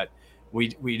lately. That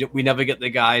we never get the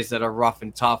guys that are rough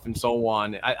and tough and so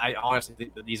on. I honestly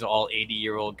think that these are all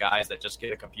 80-year-old guys that just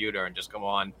get a computer and just come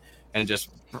on and just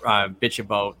bitch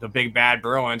about the big bad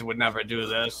Bruins would never do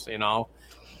this, you know.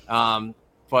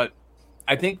 But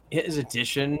I think his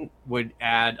addition would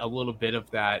add a little bit of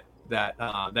that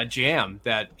jam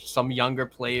that some younger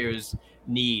players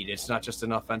need. It's not just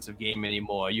an offensive game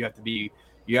anymore. You have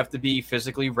to be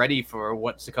physically ready for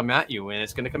what's to come at you, and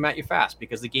it's going to come at you fast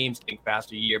because the game's getting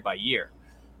faster year by year.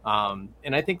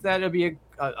 And I think that'll be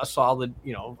a solid,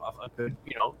 a good,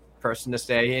 person to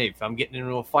say, hey, if I'm getting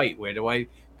into a fight, where do I?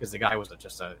 Because the guy was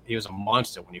he was a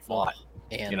monster when he fought.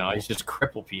 He's just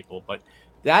crippled people. But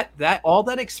that all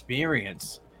that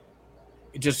experience,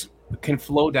 it just can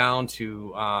flow down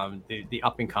to the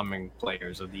up and coming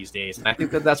players of these days, and I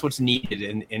think that's what's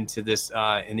needed into this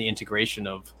in the integration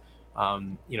of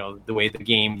the way the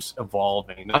game's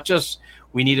evolving. Not just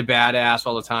we need a badass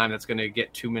all the time that's going to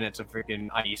get 2 minutes of freaking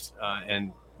ice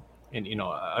and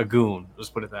a goon. Let's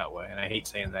put it that way. And I hate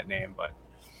saying that name, but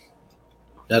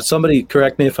now somebody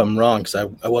correct me if I'm wrong, because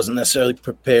I wasn't necessarily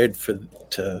prepared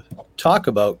to talk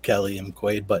about Kelly and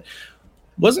McQuaid, but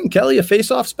wasn't Kelly a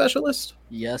face-off specialist?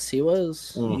 Yes, he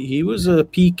was. He was a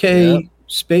PK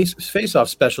face-off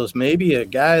specialist. Maybe a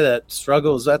guy that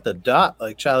struggles at the dot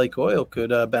like Charlie Coyle could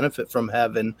benefit from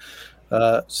having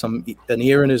an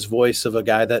ear in his voice of a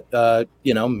guy that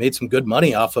made some good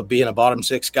money off of being a bottom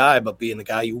six guy, but being the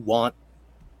guy you want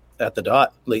at the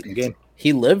dot late in the game.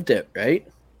 He lived it, right?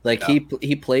 Like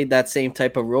he played that same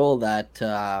type of role, that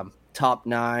top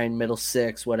nine, middle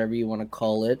six, whatever you want to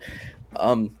call it.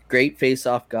 Great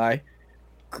face-off guy,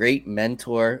 great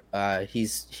mentor.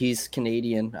 He's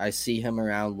Canadian. I see him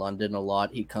around London a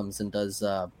lot. He comes and does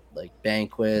like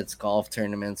banquets, golf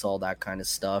tournaments, all that kind of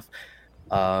stuff.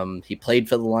 He played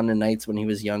for the London Knights when he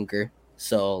was younger.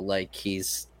 So like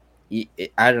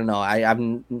I don't know. I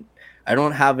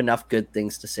don't have enough good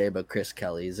things to say about Chris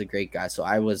Kelly. He's a great guy. So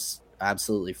I was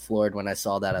absolutely floored when I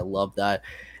saw that. I love that.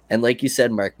 And like you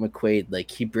said, Mark McQuaid,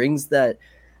 like he brings that.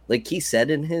 Like he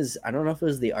said in his, I don't know if it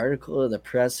was the article or the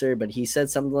presser, but he said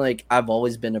something like, I've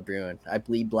always been a Bruin. I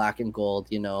bleed black and gold.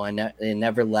 It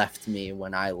never left me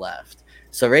when I left.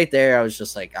 So right there, I was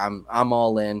just like, I'm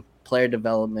all in. Player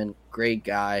development, great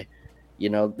guy.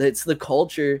 It's the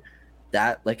culture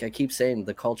that, like I keep saying,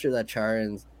 the culture that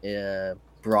Charin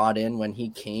brought in when he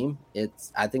came.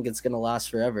 I think it's going to last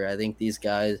forever. I think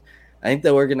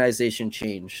the organization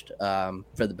changed for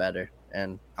the better,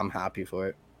 and I'm happy for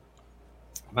it.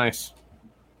 Nice.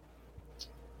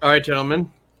 All right,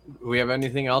 gentlemen. Do we have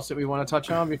anything else that we want to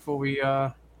touch on before we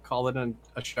call it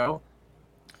a show?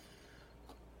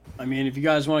 I mean, if you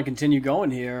guys want to continue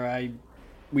going here,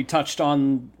 we touched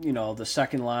on the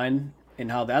second line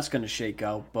and how that's going to shake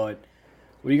out. But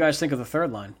what do you guys think of the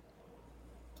third line?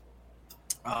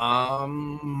 I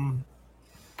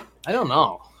don't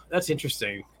know. That's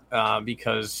interesting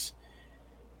because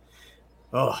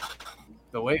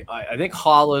the way I think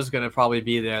Hall is going to probably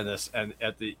be there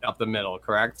up the middle,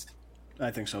 correct? I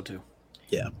think so too.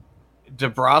 Yeah.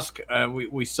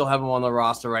 DeBrusk, we still have him on the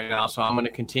roster right now, so I'm going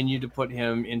to continue to put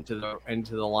him into the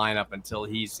lineup until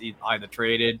he's either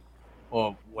traded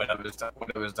or whatever's done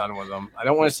with him. I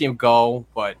don't want to see him go,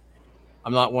 but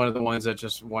I'm not one of the ones that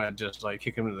just want to just like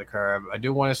kick him to the curb. I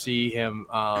do want to see him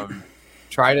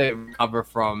try to recover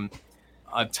from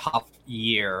a tough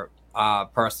year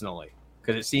personally,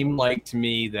 because it seemed like to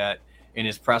me that in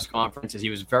his press conferences he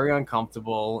was very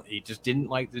uncomfortable. He just didn't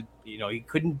like he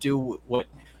couldn't do what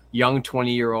young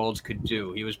 20-year-olds could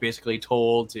do. He was basically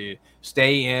told to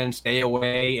stay in, stay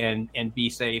away, and be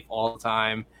safe all the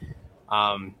time.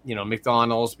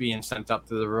 McDonald's being sent up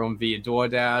to the room via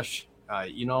DoorDash.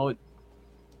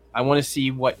 I want to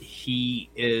see what he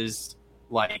is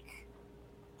like.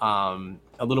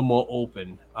 A little more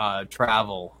open,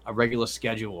 travel, a regular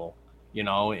schedule,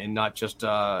 and not just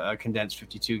a condensed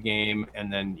 52 game.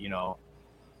 And then, you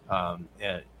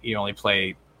only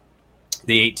play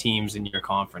the 8 teams in your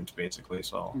conference, basically.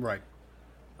 So, right.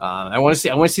 I want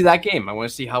to see that game. I want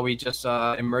to see how he just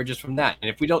emerges from that. And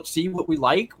if we don't see what we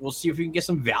like, we'll see if we can get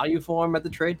some value for him at the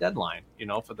trade deadline,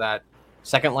 for that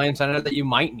second line center that you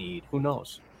might need. Who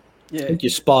knows? Yeah. I think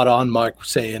you're spot on, Mark,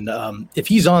 saying if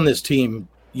he's on this team,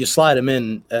 you slide him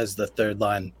in as the third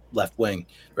line left wing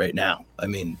right now. I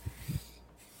mean,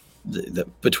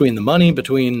 between the money,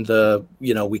 between the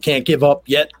we can't give up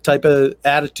yet type of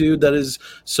attitude that is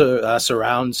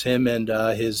surrounds him and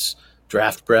his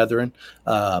draft brethren.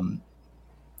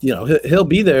 He'll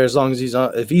be there as long as he's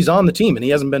on. If he's on the team and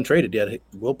he hasn't been traded yet,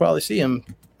 we'll probably see him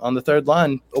on the third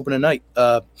line opening night.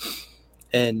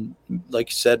 And like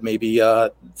you said, maybe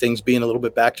things being a little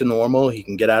bit back to normal, he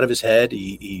can get out of his head.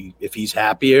 If he's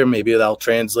happier, maybe that'll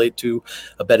translate to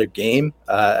a better game.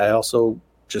 I am a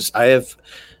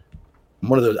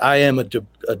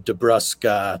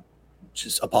DeBrusk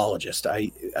just apologist.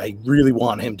 I really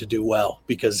want him to do well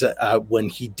because when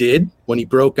he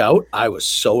broke out, I was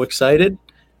so excited,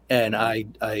 and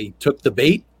I took the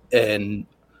bait. And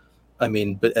I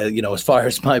mean, but as far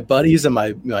as my buddies and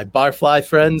my Barfly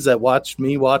friends that watched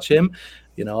me watch him,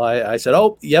 I said,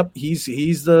 oh, yep,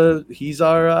 he's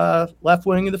our left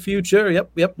wing of the future.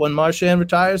 Yep. When Marchand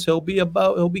retires, he'll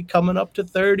be coming up to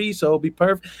 30, so it'll be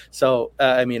perfect. So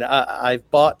I've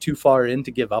bought too far in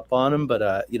to give up on him, but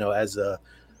as a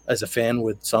fan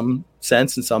with some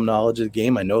sense and some knowledge of the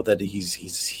game, I know that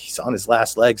he's on his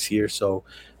last legs here. So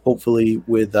hopefully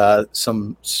with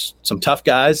some tough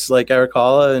guys like Erik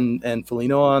Haula and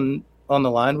Foligno on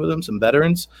the line with him, some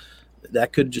veterans,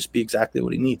 that could just be exactly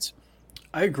what he needs.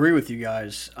 I agree with you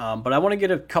guys, but I want to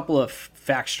get a couple of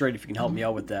facts straight if you can help me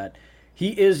out with that.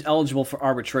 He is eligible for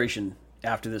arbitration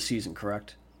after this season,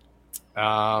 correct?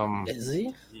 Is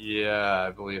he? Yeah,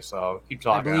 I believe so. Keep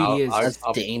talking. That's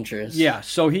dangerous. Yeah,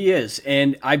 so he is,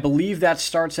 and I believe that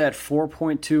starts at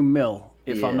 $4.2 million,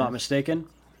 if I'm not mistaken.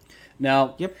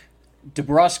 Now,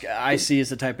 DeBrusk, I see as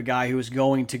the type of guy who is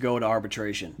going to go to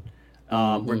arbitration.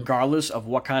 Regardless of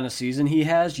what kind of season he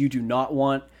has, you do not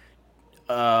want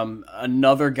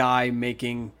another guy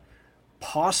making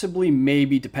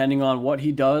maybe, depending on what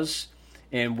he does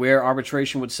and where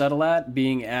arbitration would settle at,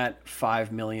 being at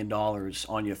 $5 million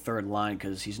on your third line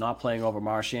because he's not playing over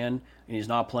Marchand and he's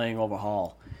not playing over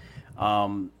Hall.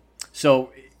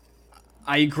 So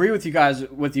I agree with you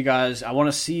guys. I want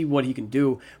to see what he can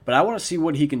do, but I want to see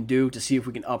what he can do to see if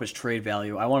we can up his trade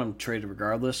value. I want him traded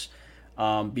regardless,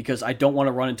 because I don't want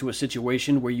to run into a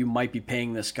situation where you might be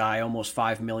paying this guy almost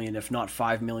 $5 million, if not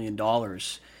 $5 million,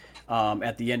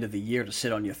 at the end of the year to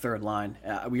sit on your third line.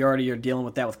 We already are dealing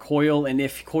with that with Coyle, and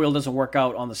if Coyle doesn't work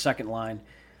out on the second line,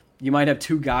 you might have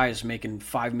two guys making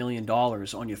 $5 million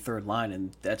on your third line,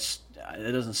 and that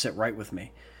doesn't sit right with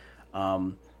me.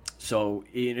 So,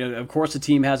 of course, the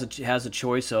team has a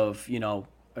choice of,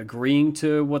 agreeing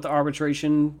to what the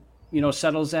arbitration,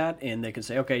 settles at, and they can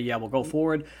say, okay, yeah, we'll go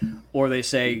forward, or they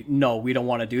say, no, we don't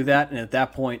want to do that, and at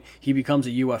that point, he becomes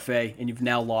a UFA, and you've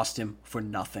now lost him for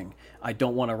nothing. I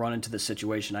don't want to run into this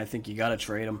situation. I think you got to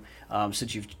trade him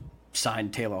since you've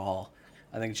signed Taylor Hall.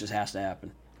 I think it just has to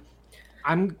happen.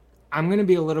 I'm going to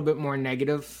be a little bit more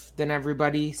negative than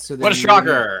everybody, so what a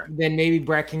shocker! Then maybe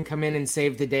Brett can come in and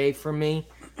save the day for me.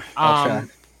 Okay.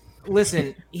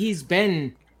 Listen, he's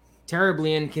been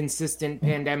terribly inconsistent,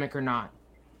 pandemic or not,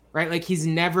 right? Like, he's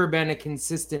never been a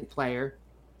consistent player.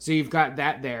 So you've got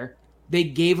that there. They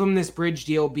gave him this bridge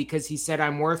deal because he said,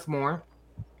 I'm worth more,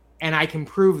 and I can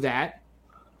prove that.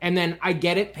 And then I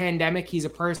get it, pandemic, he's a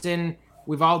person.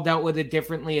 We've all dealt with it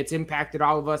differently. It's impacted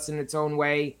all of us in its own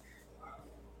way.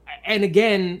 And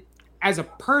again, as a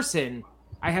person,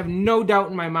 I have no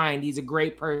doubt in my mind he's a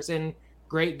great person,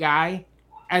 great guy.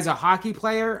 As a hockey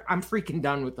player, I'm freaking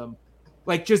done with him.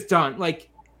 Like, just done. Like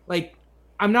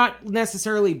I'm not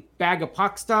necessarily bag of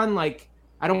pucks done. Like,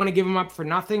 I don't want to give him up for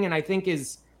nothing. And I think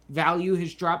his value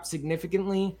has dropped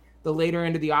significantly the later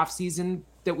into the offseason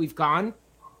that we've gone.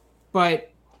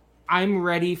 But I'm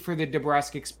ready for the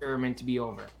DeBrusk experiment to be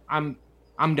over. I'm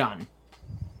done.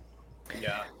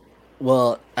 Yeah.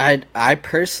 Well, I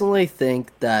personally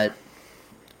think that,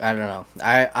 I don't know.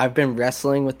 I've been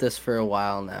wrestling with this for a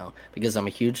while now because I'm a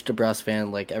huge DeBrusk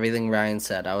fan. Like everything Ryan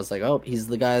said, I was like, oh, he's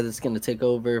the guy that's going to take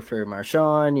over for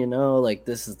Marchand, like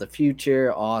this is the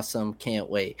future. Awesome. Can't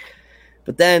wait.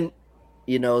 But then,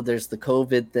 there's the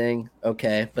COVID thing.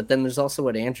 Okay. But then there's also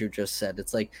what Andrew just said.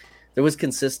 It's like there was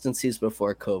consistencies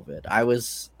before COVID. I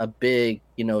was a big,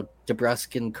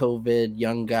 DeBrusk and COVID,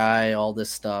 young guy, all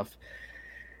this stuff.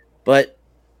 But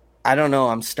I don't know.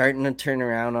 I'm starting to turn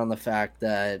around on the fact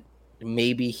that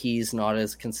maybe he's not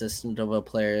as consistent of a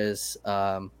player as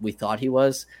we thought he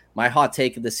was. My hot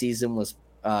take of the season was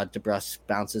DeBrusk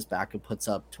bounces back and puts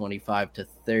up 25 to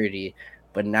 30,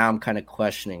 but now I'm kind of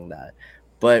questioning that.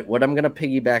 But what I'm going to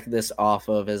piggyback this off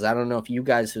of is, I don't know if you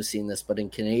guys have seen this, but in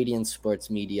Canadian sports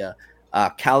media,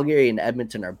 Calgary and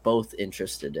Edmonton are both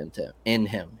interested in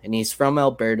him. And he's from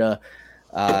Alberta.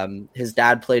 His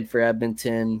dad played for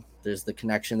Edmonton. There's the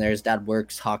connection there. His dad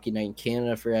works Hockey Night in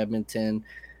Canada for Edmonton.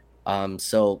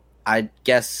 So I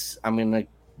guess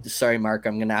sorry, Mark,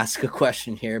 I'm gonna ask a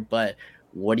question here, but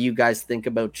what do you guys think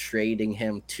about trading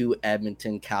him to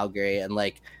Edmonton, Calgary, and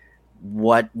like,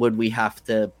 what would we have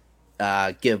to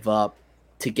give up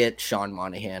to get Sean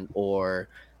Monahan or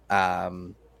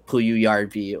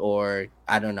Puljujarvi, or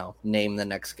I don't know, name the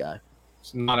next guy?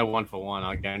 It's not a 1-for-1.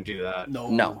 I guarantee you that. No,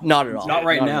 not at all. Not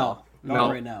right Not at now. all.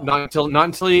 Not right now. Not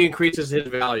until he increases his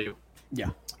value. Yeah.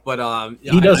 But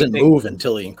he doesn't move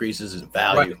until he increases his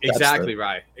value. Right, exactly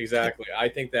right. Exactly. I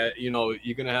think that you're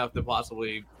going to have to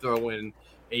possibly throw in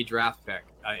a draft pick,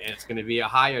 and it's going to be a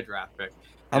higher draft pick.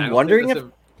 And I'm wondering if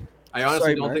I honestly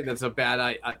Sorry, don't Mark. think that's a bad.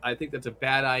 I think that's a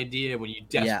bad idea when you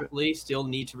desperately still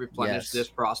need to replenish this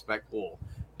prospect pool.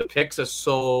 The picks are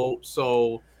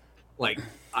so like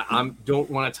I don't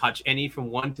want to touch any from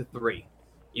 1 to 3,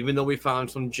 even though we found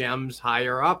some gems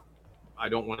higher up. I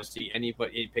don't want to see any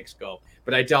but 8 picks go.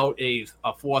 But I doubt a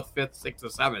 4th, 5th, 6th, or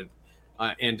 7th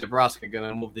and DeBrusk are going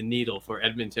to move the needle for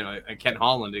Edmonton or Ken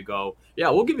Holland to go, yeah,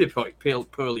 we'll give you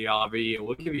Puljujarvi, and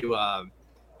we'll give you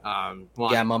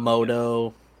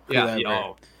Yamamoto. Yeah,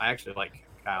 whoever. I actually like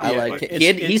Kyle. I like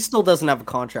it. He still doesn't have a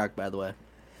contract, by the way.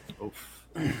 Oof.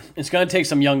 It's going to take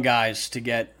some young guys to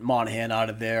get Monahan out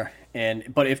of there.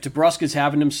 But if DeBrusk is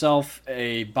having himself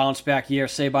a bounce back year,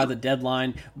 say by the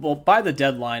deadline,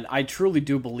 I truly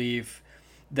do believe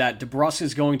that DeBrusk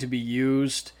is going to be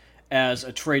used as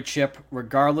a trade chip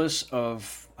regardless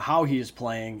of how he is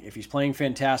playing. If he's playing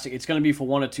fantastic, it's going to be for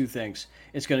one of two things.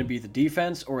 It's going to be the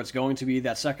defense, or it's going to be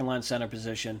that second line center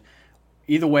position.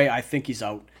 Either way, I think he's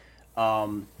out.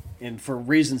 And for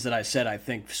reasons that I said, I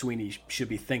think Sweeney should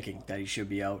be thinking that he should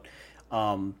be out.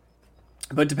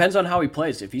 But it depends on how he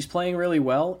plays. If he's playing really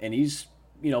well and he's,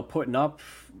 putting up,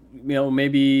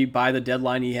 maybe by the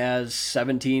deadline he has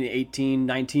 17, 18,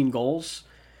 19 goals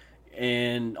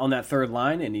and on that third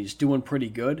line and he's doing pretty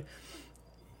good,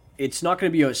 it's not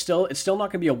going to be it's still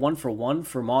not going to be a 1-for-1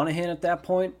 for Monahan at that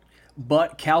point.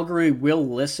 But Calgary will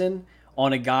listen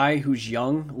on a guy who's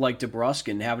young like DeBrusk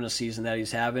and having a season that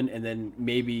he's having, and then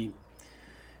maybe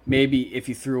if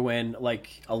you threw in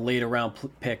like a later round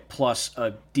pick plus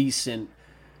a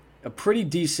pretty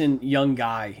decent young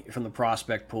guy from the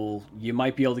prospect pool, you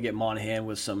might be able to get Monahan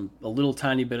with a little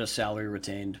tiny bit of salary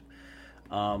retained.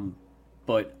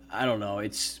 But I don't know.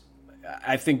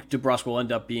 I think DeBrusk will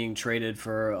end up being traded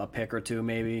for a pick or two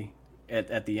maybe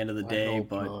at the end of the day,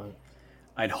 but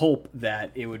I'd hope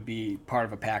that it would be part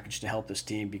of a package to help this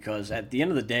team, because at the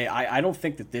end of the day, I don't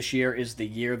think that this year is the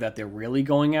year that they're really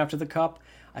going after the cup.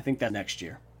 I think that next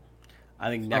year. I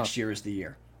think next year is the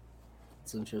year.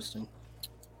 That's interesting.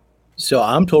 So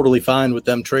I'm totally fine with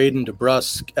them trading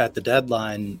DeBrusk at the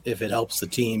deadline if it helps the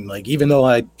team. Like, even though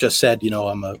I just said,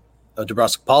 I'm a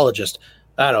DeBrusk apologist,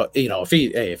 I don't,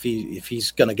 if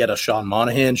he's going to get a Sean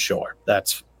Monahan, sure,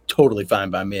 that's totally fine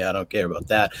by me. I don't care about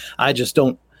that. I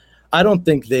don't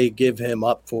think they give him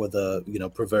up for the,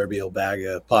 proverbial bag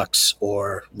of pucks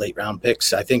or late round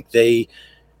picks. I think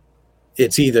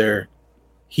it's either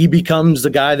he becomes the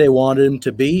guy they wanted him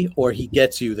to be, or he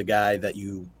gets you the guy that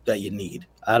you need.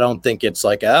 I don't think it's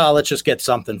like, let's just get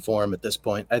something for him at this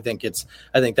point. I think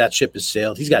that ship has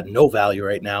sailed. He's got no value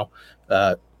right now.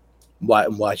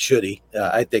 Why should he?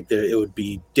 I think it would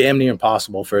be damn near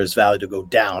impossible for his value to go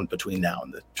down between now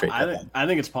and the trade deadline. I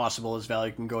think it's possible his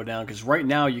value can go down, because right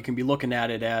now you can be looking at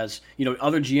it as,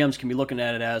 other GMs can be looking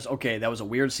at it as, okay, that was a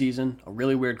weird season, a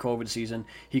really weird COVID season.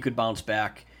 He could bounce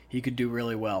back. He could do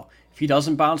really well. If he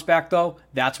doesn't bounce back, though,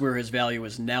 that's where his value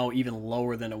is now even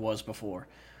lower than it was before.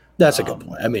 That's a good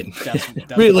point. I mean, that's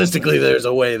realistically, there's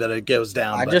a way that it goes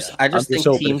down. I just think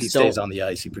teams if he stays on the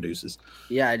ice, he produces.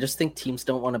 Yeah, I just think teams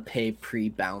don't want to pay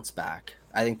pre-bounce back.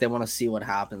 I think they want to see what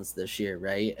happens this year,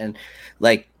 right? And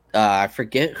I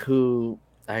forget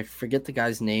the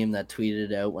guy's name that tweeted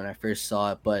it out when I first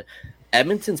saw it, but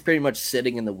Edmonton's pretty much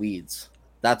sitting in the weeds.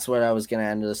 That's what I was going to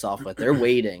end this off with. They're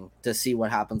waiting to see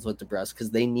what happens with DeBrusk,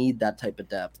 because they need that type of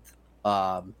depth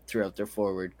throughout their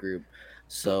forward group.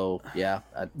 So, yeah.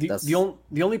 The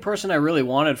only person I really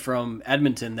wanted from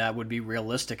Edmonton that would be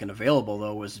realistic and available,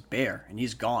 though, was Bear, and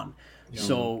he's gone. Yeah.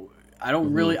 So I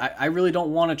don't really – I really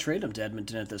don't want to trade him to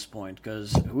Edmonton at this point,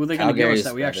 because who are they going to give us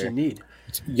that we actually need?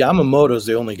 Yamamoto's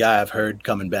the only guy I've heard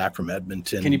coming back from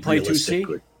Edmonton. Can he play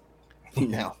 2C?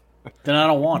 No. Then I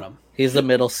don't want him. He's the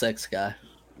middle six guy.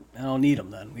 I don't need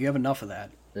him then. We have enough of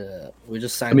that. We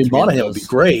just signed. Monahan would be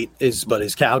great. But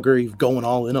is Calgary going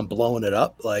all in and blowing it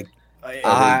up?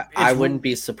 I wouldn't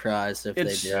be surprised if they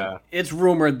did. It's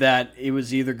rumored that it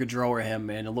was either Gaudreau or him,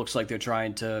 and it looks like they're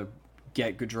trying to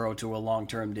get Gaudreau to a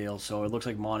long-term deal. So it looks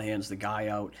like Monahan's the guy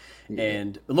out.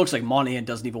 And it looks like Monahan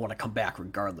doesn't even want to come back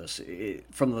regardless.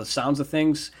 From the sounds of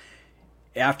things,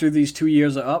 after these 2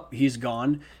 years are up, he's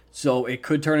gone. So it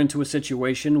could turn into a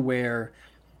situation where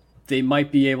they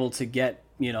might be able to get,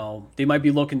 they might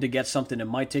be looking to get something that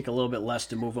might take a little bit less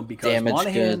to move him because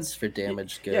damaged goods for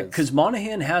damaged goods. Yeah, because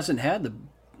Monahan hasn't had the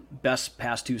best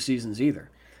past 2 seasons either.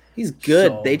 He's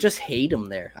good. So, they just hate him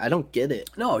there. I don't get it.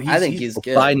 No, I think he's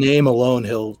good. By name alone,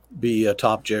 he'll be a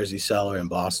top jersey seller in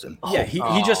Boston. Yeah, he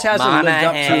just hasn't lived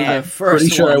up to the first.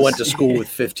 Pretty sure ones. I went to school with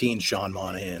 15 Sean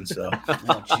Monahan. So,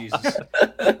 oh Jesus.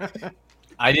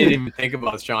 I didn't even think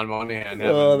about Sean Monahan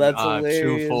having that's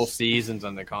 2 full seasons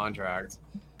on the contract.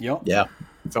 Yep. Yeah.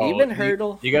 So even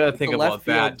Hurdle. You got to think about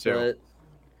that too.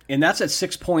 And that's at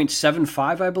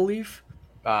 6.75, I believe.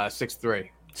 6'3".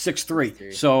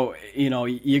 6'3". So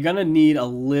you're gonna need a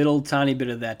little tiny bit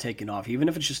of that taken off, even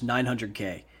if it's just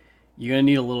 $900K. You're gonna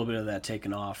need a little bit of that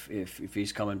taken off if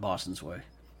he's coming Boston's way.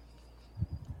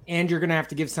 And you're gonna have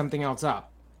to give something else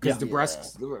up because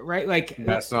DeBrusque, right? Like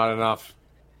that's not enough.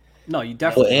 No, you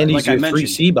definitely. Well, and he's your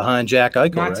 3C behind Jack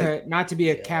Eichel, not to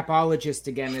be a capologist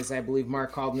again, as I believe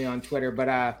Mark called me on Twitter, but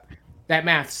that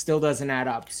math still doesn't add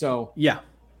up. So yeah,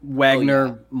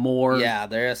 Wagner, Moore. Yeah,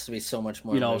 there has to be so much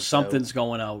more. Something's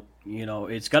going out.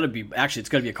 It's got to be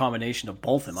a combination of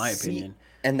both, in my opinion.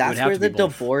 And that's where the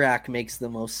Dvorak makes the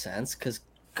most sense because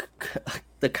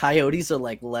the Coyotes are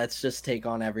like, let's just take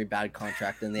on every bad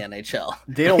contract in the NHL.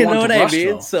 They don't want what I mean?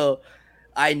 Though. So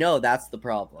I know that's the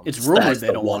problem. It's rumored that's they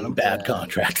the don't one want bad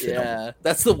contract. Yeah,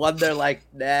 that's the one they're like,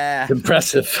 nah.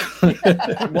 Impressive.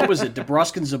 What was it?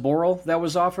 DeBrusque and Zaboral that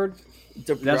was offered?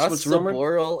 That's what's rumored.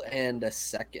 Zaboral and a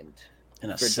second.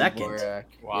 And a second? Dvorak.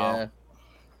 Wow. Yeah.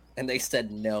 And they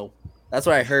said no. That's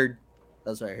what I heard.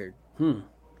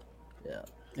 Yeah.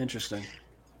 Interesting.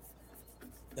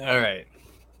 All right.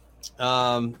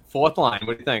 Fourth line.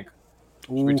 What do you think?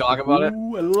 Should we talk about it?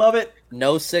 I love it.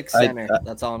 No 6 center.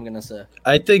 That's all I'm gonna say.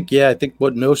 I think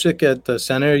what Nosek at the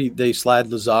center, they slide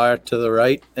Lazar to the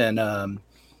right, and on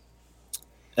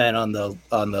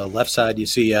the left side you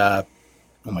see oh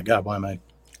my God, why am I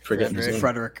forgetting his name?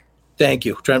 Frederick. Thank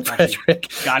you, Trent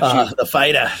Frederick. Got you. The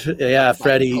fighter. Yeah,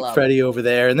 Freddie over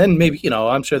there, and then maybe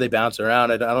I'm sure they bounce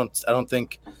around. I don't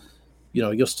think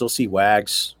you'll still see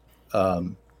Wags.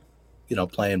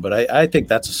 Playing, but I think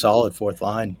that's a solid fourth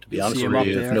line, to be honest with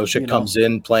you. If Nosek comes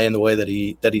in playing the way that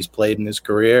he's played in his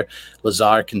career,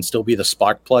 Lazar can still be the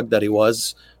spark plug that he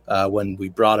was when we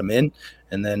brought him in.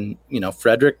 And then,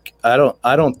 Frederick, I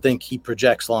don't think he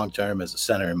projects long term as a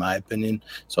center, in my opinion.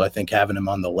 So I think having him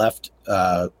on the left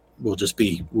will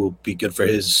be good for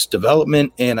his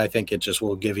development, and I think it just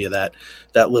will give you that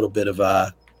little bit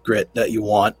of grit that you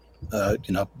want.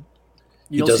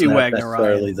 You'll see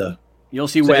Wagner. You'll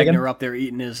see Wagner up there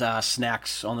eating his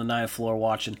snacks on the 9th floor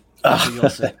watching. You'll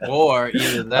see. Or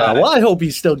either that. Well, I hope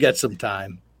he still gets some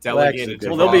time. Delegated.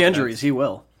 Well, there'll be injuries. He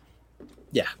will.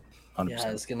 Yeah, 100%. Yeah,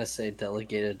 I was gonna say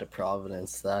delegated to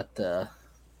Providence. That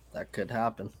could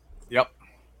happen. Yep.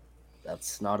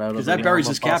 That's not out of because that buries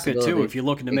his cap hit too. If you're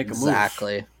looking to make a move.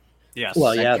 Exactly. Yes.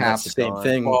 Well, yeah, that's the same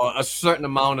thing. Well, a certain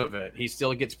amount of it, he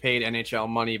still gets paid NHL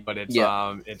money, but it's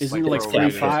isn't it like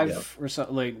 35 or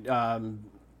something like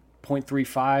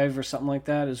 0.35 or something like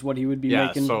that is what he would be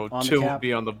making. So on 2 the cap? would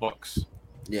be on the books.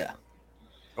 Yeah.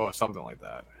 Or something like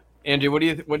that. Andrew, what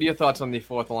are your thoughts on the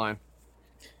fourth line?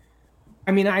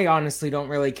 I mean, I honestly don't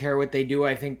really care what they do.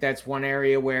 I think that's one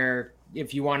area where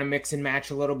if you want to mix and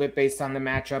match a little bit based on the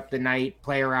matchup, the night,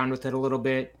 play around with it a little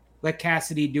bit. Let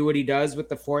Cassidy do what he does with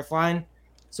the fourth line.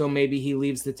 So maybe he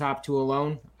leaves the top 2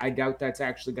 alone. I doubt that's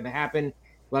actually going to happen.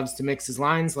 Loves to mix his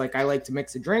lines like I like to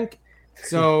mix a drink.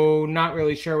 So not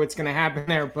really sure what's going to happen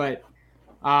there. But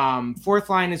fourth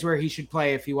line is where he should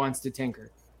play if he wants to tinker.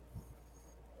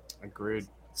 Agreed.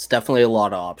 It's definitely a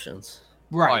lot of options.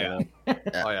 Right. Oh, yeah.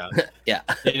 Oh, yeah.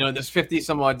 Yeah. There's 50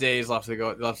 some odd days left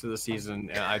to the season.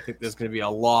 And I think there's going to be a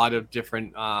lot of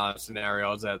different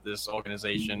scenarios that this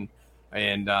organization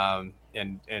and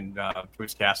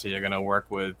Bruce Cassidy are going to work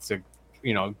with to,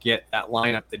 get that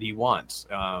lineup that he wants.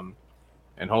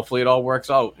 And hopefully it all works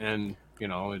out. And,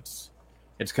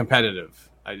 it's competitive.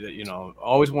 I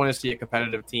always want to see a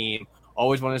competitive team.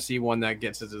 Always want to see one that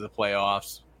gets into the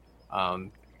playoffs.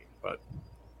 But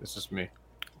it's just me.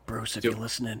 Bruce, if you're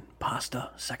listening, Pasta,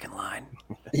 second line.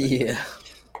 Yeah.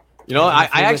 I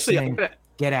actually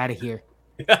get out of here.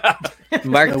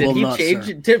 Mark,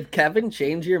 did Kevin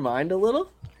change your mind a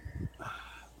little?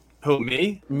 Who,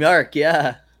 me? Mark,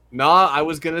 yeah. No, I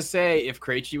was gonna say if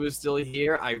Krejci was still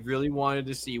here, I really wanted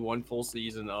to see one full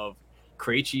season of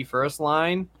Krejci first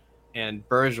line, and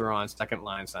Bergeron second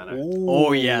line center.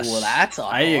 Oh yes, that's a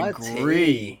I hot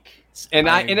agree. And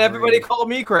I and everybody agree. called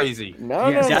me crazy.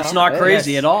 That's not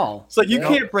crazy at all. So you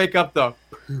can't break up the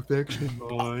perfection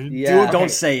line. Yeah. Dude, don't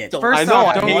say it. I know.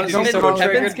 I hate don't it. don't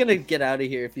Kevin's gonna get out of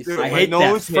here if you say Dude, I my hate that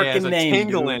nose hairs frickin' are name,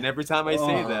 tingling dude. every time I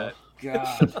say that. God.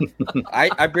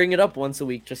 I bring it up once a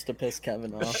week just to piss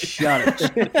Kevin off.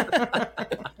 Shut it.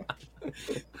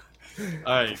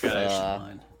 All right,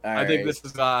 guys. I think this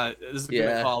is gonna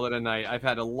call it a night. I've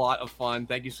had a lot of fun.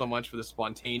 Thank you so much for the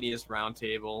spontaneous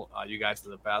roundtable. You guys are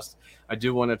the best. I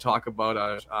do want to talk about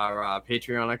our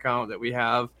Patreon account that we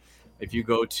have. If you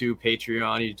go to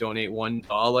Patreon, you donate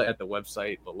 $1 at the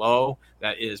website below.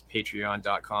 That is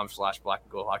patreon.com/Black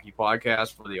and Gold Hockey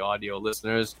Podcast for the audio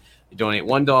listeners. You donate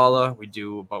 $1. We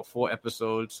do about 4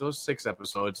 episodes, so 6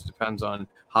 episodes. Depends on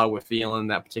how we're feeling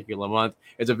that particular month.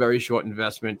 It's a very short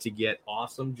investment to get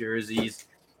awesome jerseys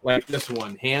like this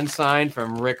one, hand signed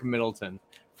from Rick Middleton,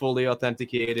 fully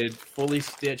authenticated, fully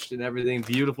stitched and everything.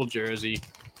 Beautiful jersey,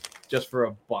 just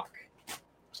for $1.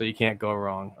 So you can't go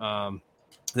wrong.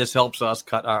 This helps us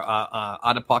cut our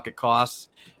out-of-pocket costs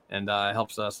and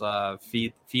helps us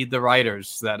feed the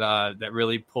writers that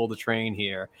really pull the train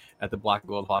here at the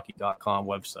blackandgoldhockey.com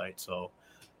website. So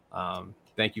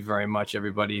thank you very much,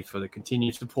 everybody, for the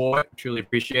continued support. Truly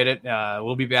appreciate it.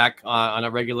 We'll be back on a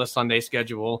regular Sunday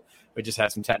schedule. We just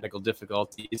had some technical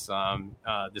difficulties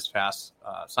this past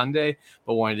Sunday,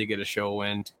 but wanted to get a show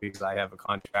in because I have a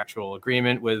contractual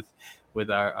agreement with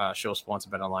our show sponsor,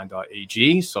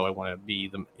 BetOnline.ag. So I want to be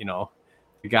the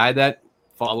guy that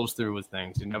follows through with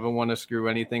things. You never want to screw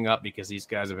anything up because these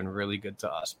guys have been really good to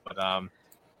us. But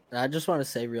I just want to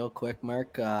say real quick,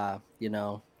 Mark, shouts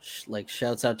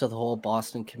out to the whole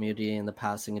Boston community and the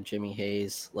passing of Jimmy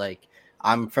Hayes. Like,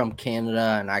 I'm from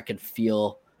Canada and I could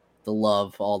feel the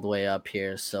love all the way up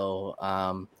here. So,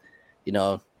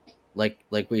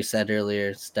 like we said earlier,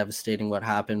 it's devastating what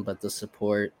happened, but the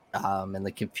support and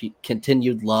the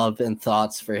continued love and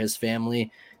thoughts for his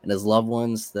family and his loved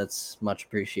ones, that's much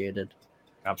appreciated.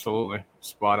 Absolutely.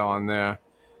 Spot on there.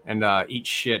 And eat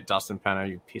shit, Dustin Penner,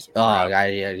 you piece of crap.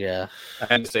 Yeah. I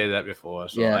had to say that before,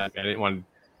 so I didn't want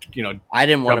to, I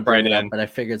didn't want to bring it up, but I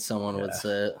figured someone would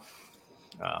say it.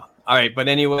 All right, but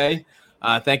anyway,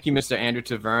 thank you, Mr. Andrew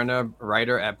Taverna,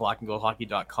 writer at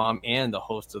blackandgoldhockey.com and the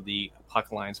host of the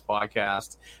Puck Lines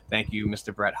podcast. Thank you,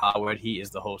 Mr. Brett Howard. He is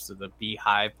the host of the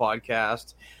Beehive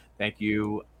podcast. Thank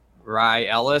you, Rye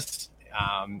Ellis.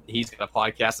 He's got a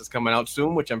podcast that's coming out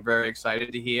soon, which I'm very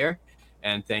excited to hear.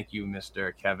 And thank you,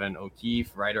 Mr. Kevin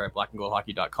O'Keefe, writer at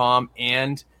blackandgoldhockey.com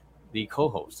and the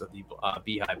co-host of the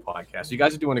Beehive podcast. You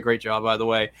guys are doing a great job, by the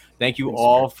way. Thank you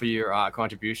all for your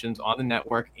contributions on the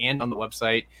network and on the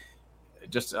website.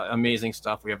 Just amazing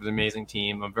stuff. We have an amazing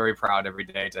team. I'm very proud every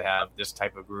day to have this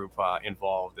type of group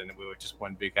involved, and we were just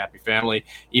one big happy family,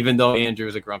 even though Andrew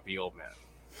is a grumpy old man.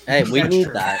 Hey, we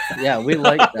need that. Yeah, we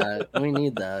like that. We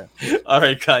need that. All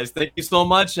right, guys. Thank you so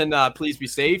much, and please be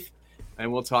safe,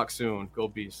 and we'll talk soon. Go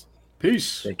Bees.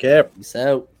 Peace. Take care. Peace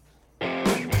out.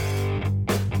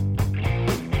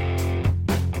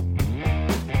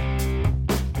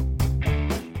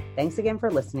 Thanks again for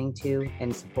listening to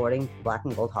and supporting the Black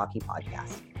and Gold Hockey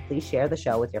Podcast. Please share the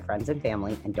show with your friends and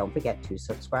family, and don't forget to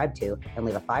subscribe to and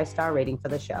leave a 5-star rating for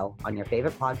the show on your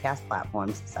favorite podcast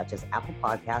platforms such as Apple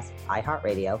Podcasts,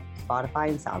 iHeartRadio, Spotify,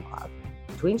 and SoundCloud.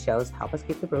 Between shows, help us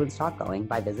keep the Bruins talk going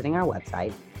by visiting our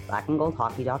website,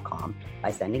 blackandgoldhockey.com,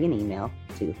 by sending an email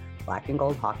to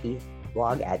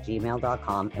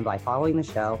blackandgoldhockeyblog@gmail.com, and by following the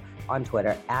show on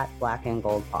Twitter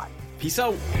 @blackandgoldpod. Peace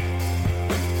out.